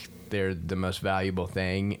like they're the most valuable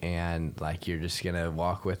thing, and like you're just gonna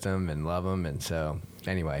walk with them and love them. And so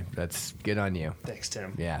anyway, that's good on you. Thanks,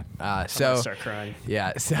 Tim. Yeah. I'm gonna start crying.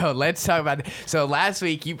 Yeah. So let's talk about. So last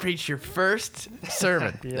week you preached your first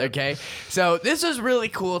sermon. Yeah. Okay. So this was really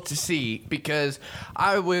cool to see because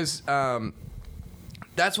I was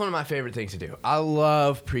That's one of my favorite things to do. I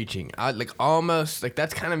love preaching.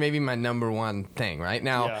 That's kind of maybe my number one thing right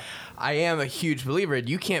now. Yeah. I am a huge believer.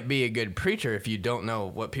 You can't be a good preacher if you don't know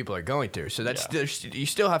what people are going through. So you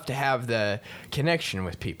still have to have the connection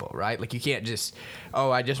with people, right? Like you can't just,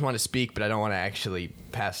 I just want to speak, but I don't want to actually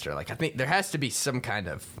pastor. Like I think there has to be some kind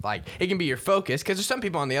of like it can be your focus because there's some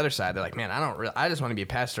people on the other side. They're like, man, I just want to be a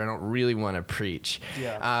pastor. I don't really want to preach.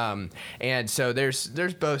 Yeah. And so there's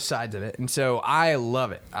both sides of it. And so I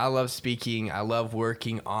love it. I love speaking. I love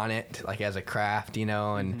working on it like as a craft,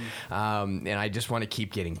 and I just want to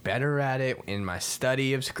keep getting better at it in my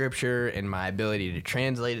study of scripture and my ability to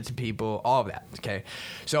translate it to people, all of that. Okay.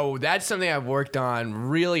 So that's something I've worked on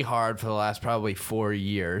really hard for the last probably 4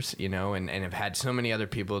 years, and have had so many other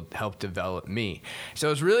people help develop me.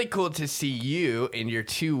 So it's really cool to see you in your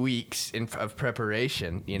 2 weeks of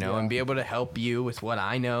preparation, and be able to help you with what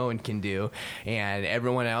I know and can do. And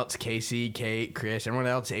everyone else, Casey, Kate, Chris, everyone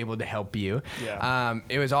else able to help you. Yeah.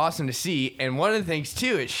 It was awesome to see. And one of the things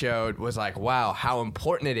too it showed was like, wow, how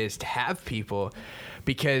important it is to have people,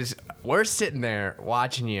 because we're sitting there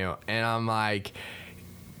watching you and I'm like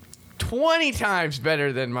 20 times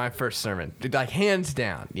better than my first sermon, like hands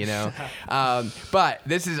down, but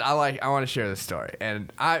this is, I want to share this story.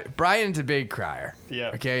 And Bryton's a big crier.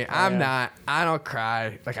 Yeah. Okay. I'm not, I don't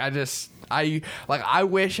cry. Like I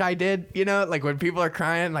wish I did, like when people are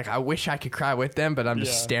crying, like I wish I could cry with them, but I'm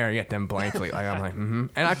just staring at them blankly. Like I'm like,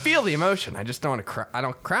 and I feel the emotion. I just don't want to cry. I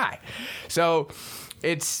don't cry. So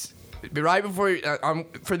it's right before,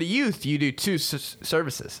 for the youth, you do 2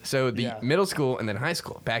 services. So the middle school and then high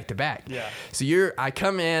school, back to back. Yeah. So I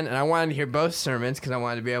come in and I wanted to hear both sermons because I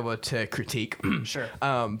wanted to be able to critique Sure.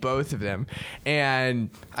 both of them. And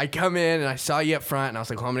I come in and I saw you up front and I was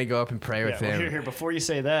like, well, I'm going to go up and pray with him. Here, before you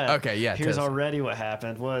say that. Okay, yeah. Here's already what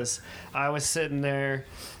happened was I was sitting there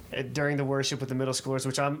during the worship with the middle schoolers,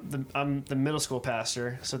 which I'm the middle school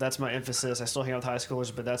pastor, so that's my emphasis. I still hang out with high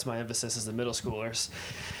schoolers, but that's my emphasis is the middle schoolers.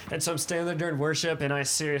 And so I'm standing there during worship, and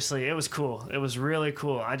it was cool. It was really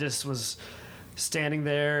cool. I just was standing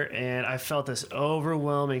there, and I felt this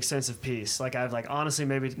overwhelming sense of peace, like I've honestly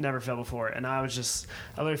maybe never felt before. And I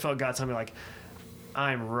literally felt God tell me like,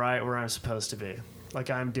 I'm right where I'm supposed to be. Like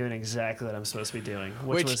I'm doing exactly what I'm supposed to be doing,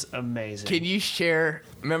 which was amazing. Can you share,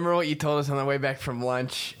 remember what you told us on the way back from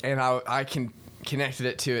lunch? And I connected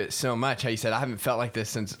it to it so much. How you said, I haven't felt like this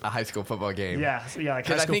since a high school football game. Yeah. Like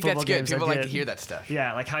high school I think football that's good. games, People like to hear that stuff.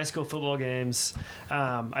 Yeah, like high school football games,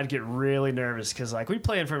 I'd get really nervous because we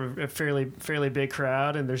play in front of a fairly big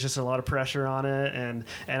crowd, and there's just a lot of pressure on it, and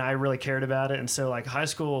I really cared about it. And so like high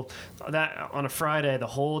school, that on a Friday, the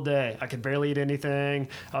whole day, I could barely eat anything.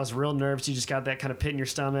 I was real nervous. You just got that kind of pit in your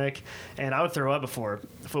stomach, and I would throw up before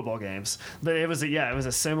football games. But it was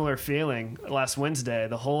a similar feeling last Wednesday.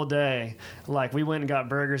 The whole day, like we went and got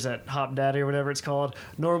burgers at Hop Daddy or whatever it's called.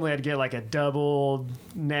 Normally I'd get like a double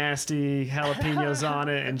nasty jalapenos on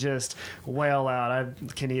it and just wail out. I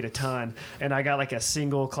can eat a ton. And I got like a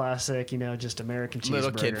single classic, just American cheeseburger.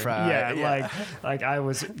 Little kid fry. Yeah. Like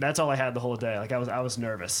that's all I had the whole day. Like I was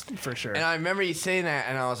nervous for sure. And I remember you saying that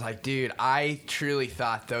and I was like, dude, I truly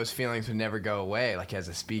thought those feelings would never go away. Like as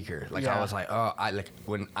a speaker, I was like,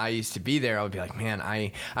 when I used to be there, I would be like, man,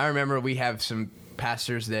 I remember we have some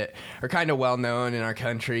pastors that are kind of well known in our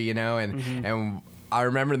country, and I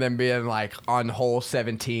remember them being like on hole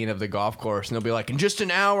 17 of the golf course, and they'll be like, in just an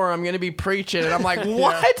hour, I'm going to be preaching. And I'm like,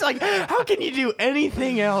 what? Yeah. Like, how can you do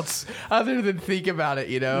anything else other than think about it,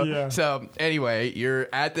 Yeah. So anyway, you're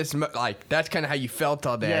at this, that's kind of how you felt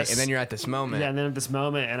all day. Yes. And then you're at this moment. Yeah. And then at this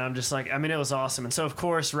moment, and I'm just like, it was awesome. And so of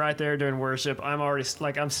course, right there during worship, I'm already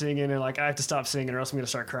I'm singing, and I have to stop singing or else I'm going to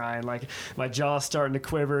start crying. Like my jaw's starting to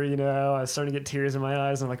quiver, I was starting to get tears in my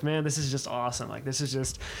eyes. I'm like, man, this is just awesome. Like this is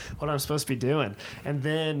just what I'm supposed to be doing. And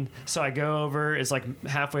then, so I go over, it's like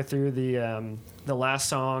halfway through the last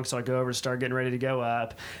song, so I go over to start getting ready to go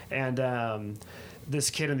up, and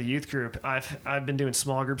this kid in the youth group, I've been doing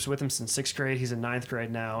small groups with him since 6th grade. He's in 9th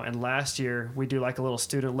grade now. And last year we do like a little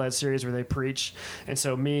student-led series where they preach. And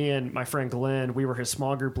so me and my friend Glenn, we were his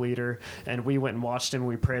small group leader, and we went and watched him.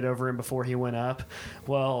 We prayed over him before he went up.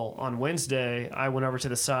 Well, on Wednesday, I went over to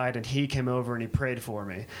the side and he came over and he prayed for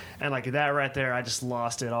me. And like that right there, I just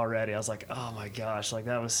lost it already. I was like, oh my gosh, like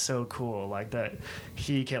that was so cool. Like that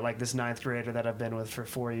he came, like this 9th grader that I've been with for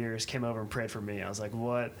 4 years came over and prayed for me. I was like,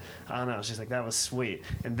 what? I don't know. She's like, that was sweet.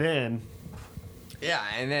 And then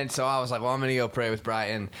so I was like, well, I'm gonna go pray with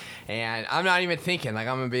Bryton, and I'm not even thinking, like,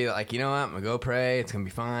 I'm gonna be like, you know what, I'm gonna go pray, it's gonna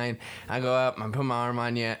be fine. I go up, I put my arm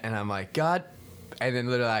on you, and I'm like, God, And then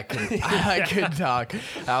literally I couldn't talk.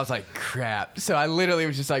 I was like, crap. So I literally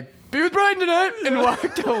was just like, be with Bryton tonight, and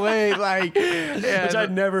walked away. Like, which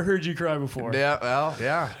I'd never heard you cry before. Yeah, well,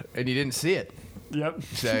 yeah. And you didn't see it. Yep.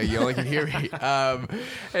 So you only can hear me.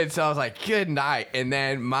 And so I was like, good night. And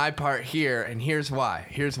then my part here, and here's why.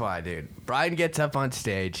 Here's why, dude. Bryton gets up on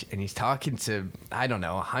stage, and he's talking to,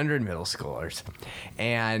 100 middle schoolers,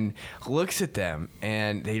 and looks at them,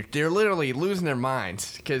 and they're literally losing their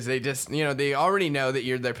minds because they just, they already know that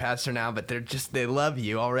you're their pastor now, but they love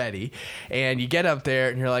you already. And you get up there,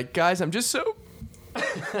 and you're like, guys, I'm just so,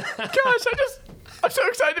 I'm so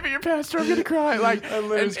excited to be your pastor. I'm gonna cry. Like, I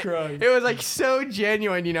was crying. It was like so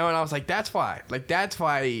genuine, and I was like, that's why. Like, I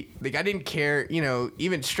didn't care,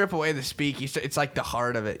 even strip away the speak. It's like the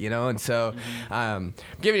heart of it, And so, I'm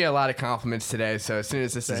giving you a lot of compliments today. So as soon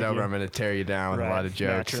as this is over, I'm gonna tear you down with a lot of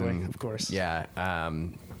jokes. Naturally, and, of course. Yeah.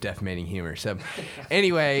 Defamating humor. So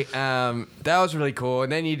anyway, that was really cool.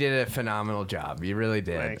 And then you did a phenomenal job. You really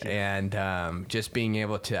did. Thank you. And just being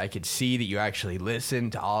able to, I could see that you actually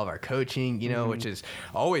listened to all of our coaching, which is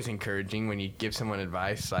always encouraging when you give someone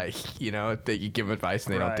advice, like, that you give them advice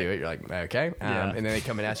and they don't do it. You're like, okay. And then they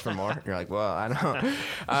come and ask for more. You're like, well, I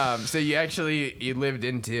don't. So you lived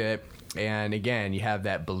into it. And again, you have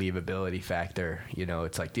that believability factor.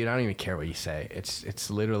 It's like, dude, I don't even care what you say. It's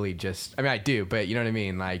literally just, I do, but you know what I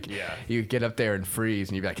mean? Like, you get up there and freeze,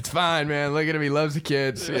 and you'd be like, it's fine, man. Look at him. He loves the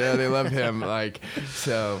kids. They love him. Like,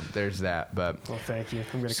 so there's that. But well, thank you.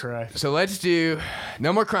 I'm going to cry. So let's do,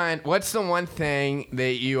 no more crying. What's the one thing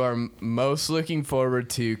that you are most looking forward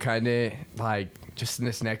to kind of like just in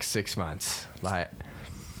this next 6 months? Like,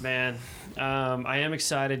 man, I am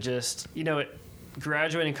excited. Just,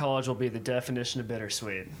 graduating college will be the definition of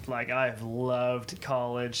bittersweet. Like, I've loved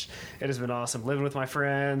college. It has been awesome. Living with my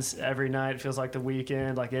friends every night feels like the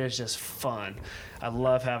weekend. Like, it is just fun. I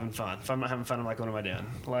love having fun. If I'm not having fun, I'm like, what am I doing?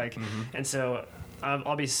 Like, and so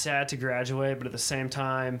I'll be sad to graduate, but at the same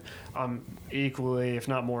time, I'm equally, if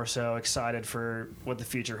not more so, excited for what the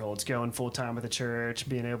future holds. Going full time with the church,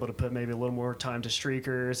 being able to put maybe a little more time to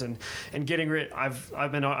streakers, and getting rid.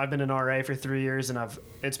 I've been an RA for 3 years, and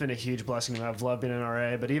it's been a huge blessing. I've loved being an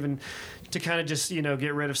RA, but even to kind of just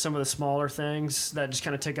get rid of some of the smaller things that just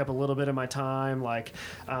kind of take up a little bit of my time, like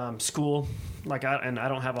school. Like, I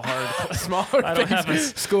don't have a hard smaller. I don't have a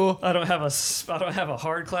school. I don't have a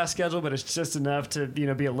hard class schedule, but it's just enough to be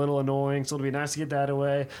a little annoying. So it'll be nice to get that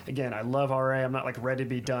away. Again, I love RA. I'm not like ready to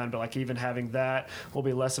be done, but like even having that will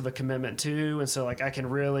be less of a commitment too. And so like I can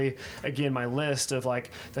really, again, my list of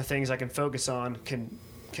like the things I can focus on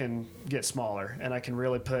can get smaller, and I can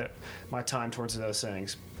really put my time towards those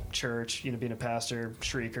things. Church, being a pastor,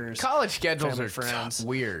 shriekers. College schedules family, are friends.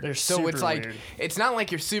 Weird. They're so super it's like weird. It's not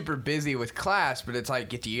like you're super busy with class, but it's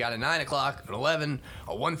like you got a 9 o'clock, an 11,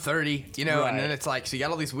 a 1:30, right. And then it's like so you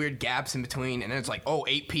got all these weird gaps in between, and then it's like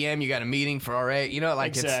 8 p.m. you got a meeting for RA,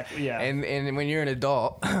 like exactly, it's and when you're an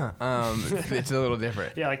adult, it's a little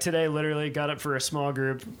different. Yeah, like today, literally got up for a small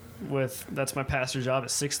group. That's my pastor job at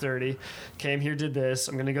 6:30. Came here, did this.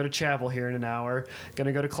 I'm gonna go to chapel here in an hour.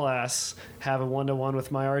 Gonna go to class, have a 1-to-1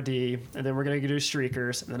 with my RD, and then we're gonna go do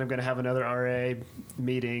streakers, and then I'm gonna have another RA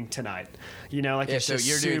meeting tonight. It's so just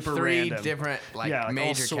you're doing super 3 random. different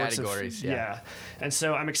major categories. And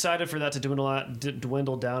so I'm excited for that to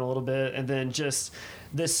dwindle down a little bit, and then just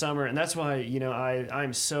this summer, and that's why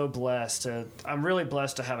I'm so blessed I'm really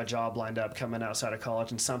blessed to have a job lined up coming outside of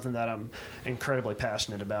college, and something that I'm incredibly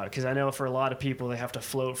passionate about, because I know for a lot of people they have to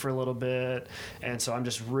float for a little bit, and so I'm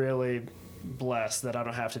just really blessed that I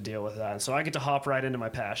don't have to deal with that, and so I get to hop right into my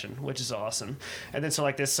passion, which is awesome. And then so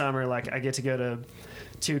like this summer, like I get to go to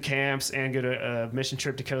 2 camps and go to a mission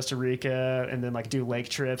trip to Costa Rica, and then like do lake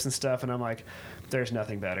trips and stuff, and I'm like, there's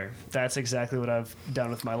nothing better. That's exactly what I've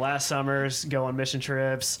done with my last summers. Go on mission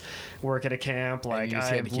trips, work at a camp. Like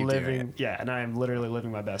I'm living, and I am literally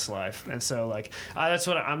living my best life. And so like that's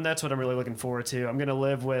what I'm really looking forward to. I'm gonna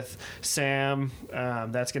live with Sam.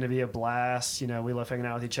 That's gonna be a blast. We love hanging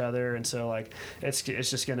out with each other, and so like it's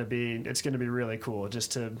just gonna be really cool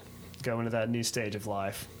just to go into that new stage of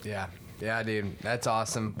life. Yeah, dude, that's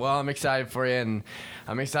awesome. Well, I'm excited for you, and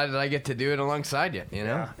I'm excited that I get to do it alongside you.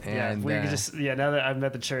 And we now that I've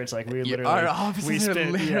met the church, like we literally our offices are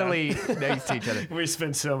literally next to each other. We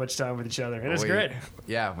spend so much time with each other, and it's great.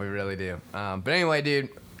 Yeah, we really do. But anyway, dude,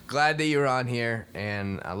 glad that you were on here,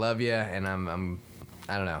 and I love you, and I'm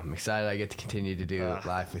I don't know, I'm excited I get to continue to do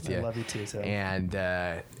life with you. I love you too, Tim.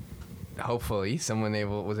 And hopefully someone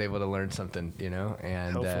was able to learn something,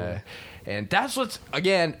 and that's what's,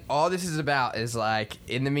 again, all this is about is like,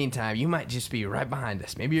 in the meantime, you might just be right behind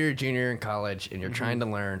us. Maybe you're a junior in college and you're trying to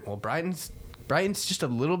learn. Well, Bryton's Bryton's just a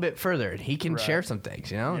little bit further, and he can share some things,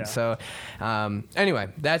 Yeah. And so, anyway,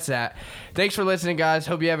 that's that. Thanks for listening, guys.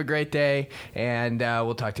 Hope you have a great day, and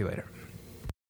we'll talk to you later.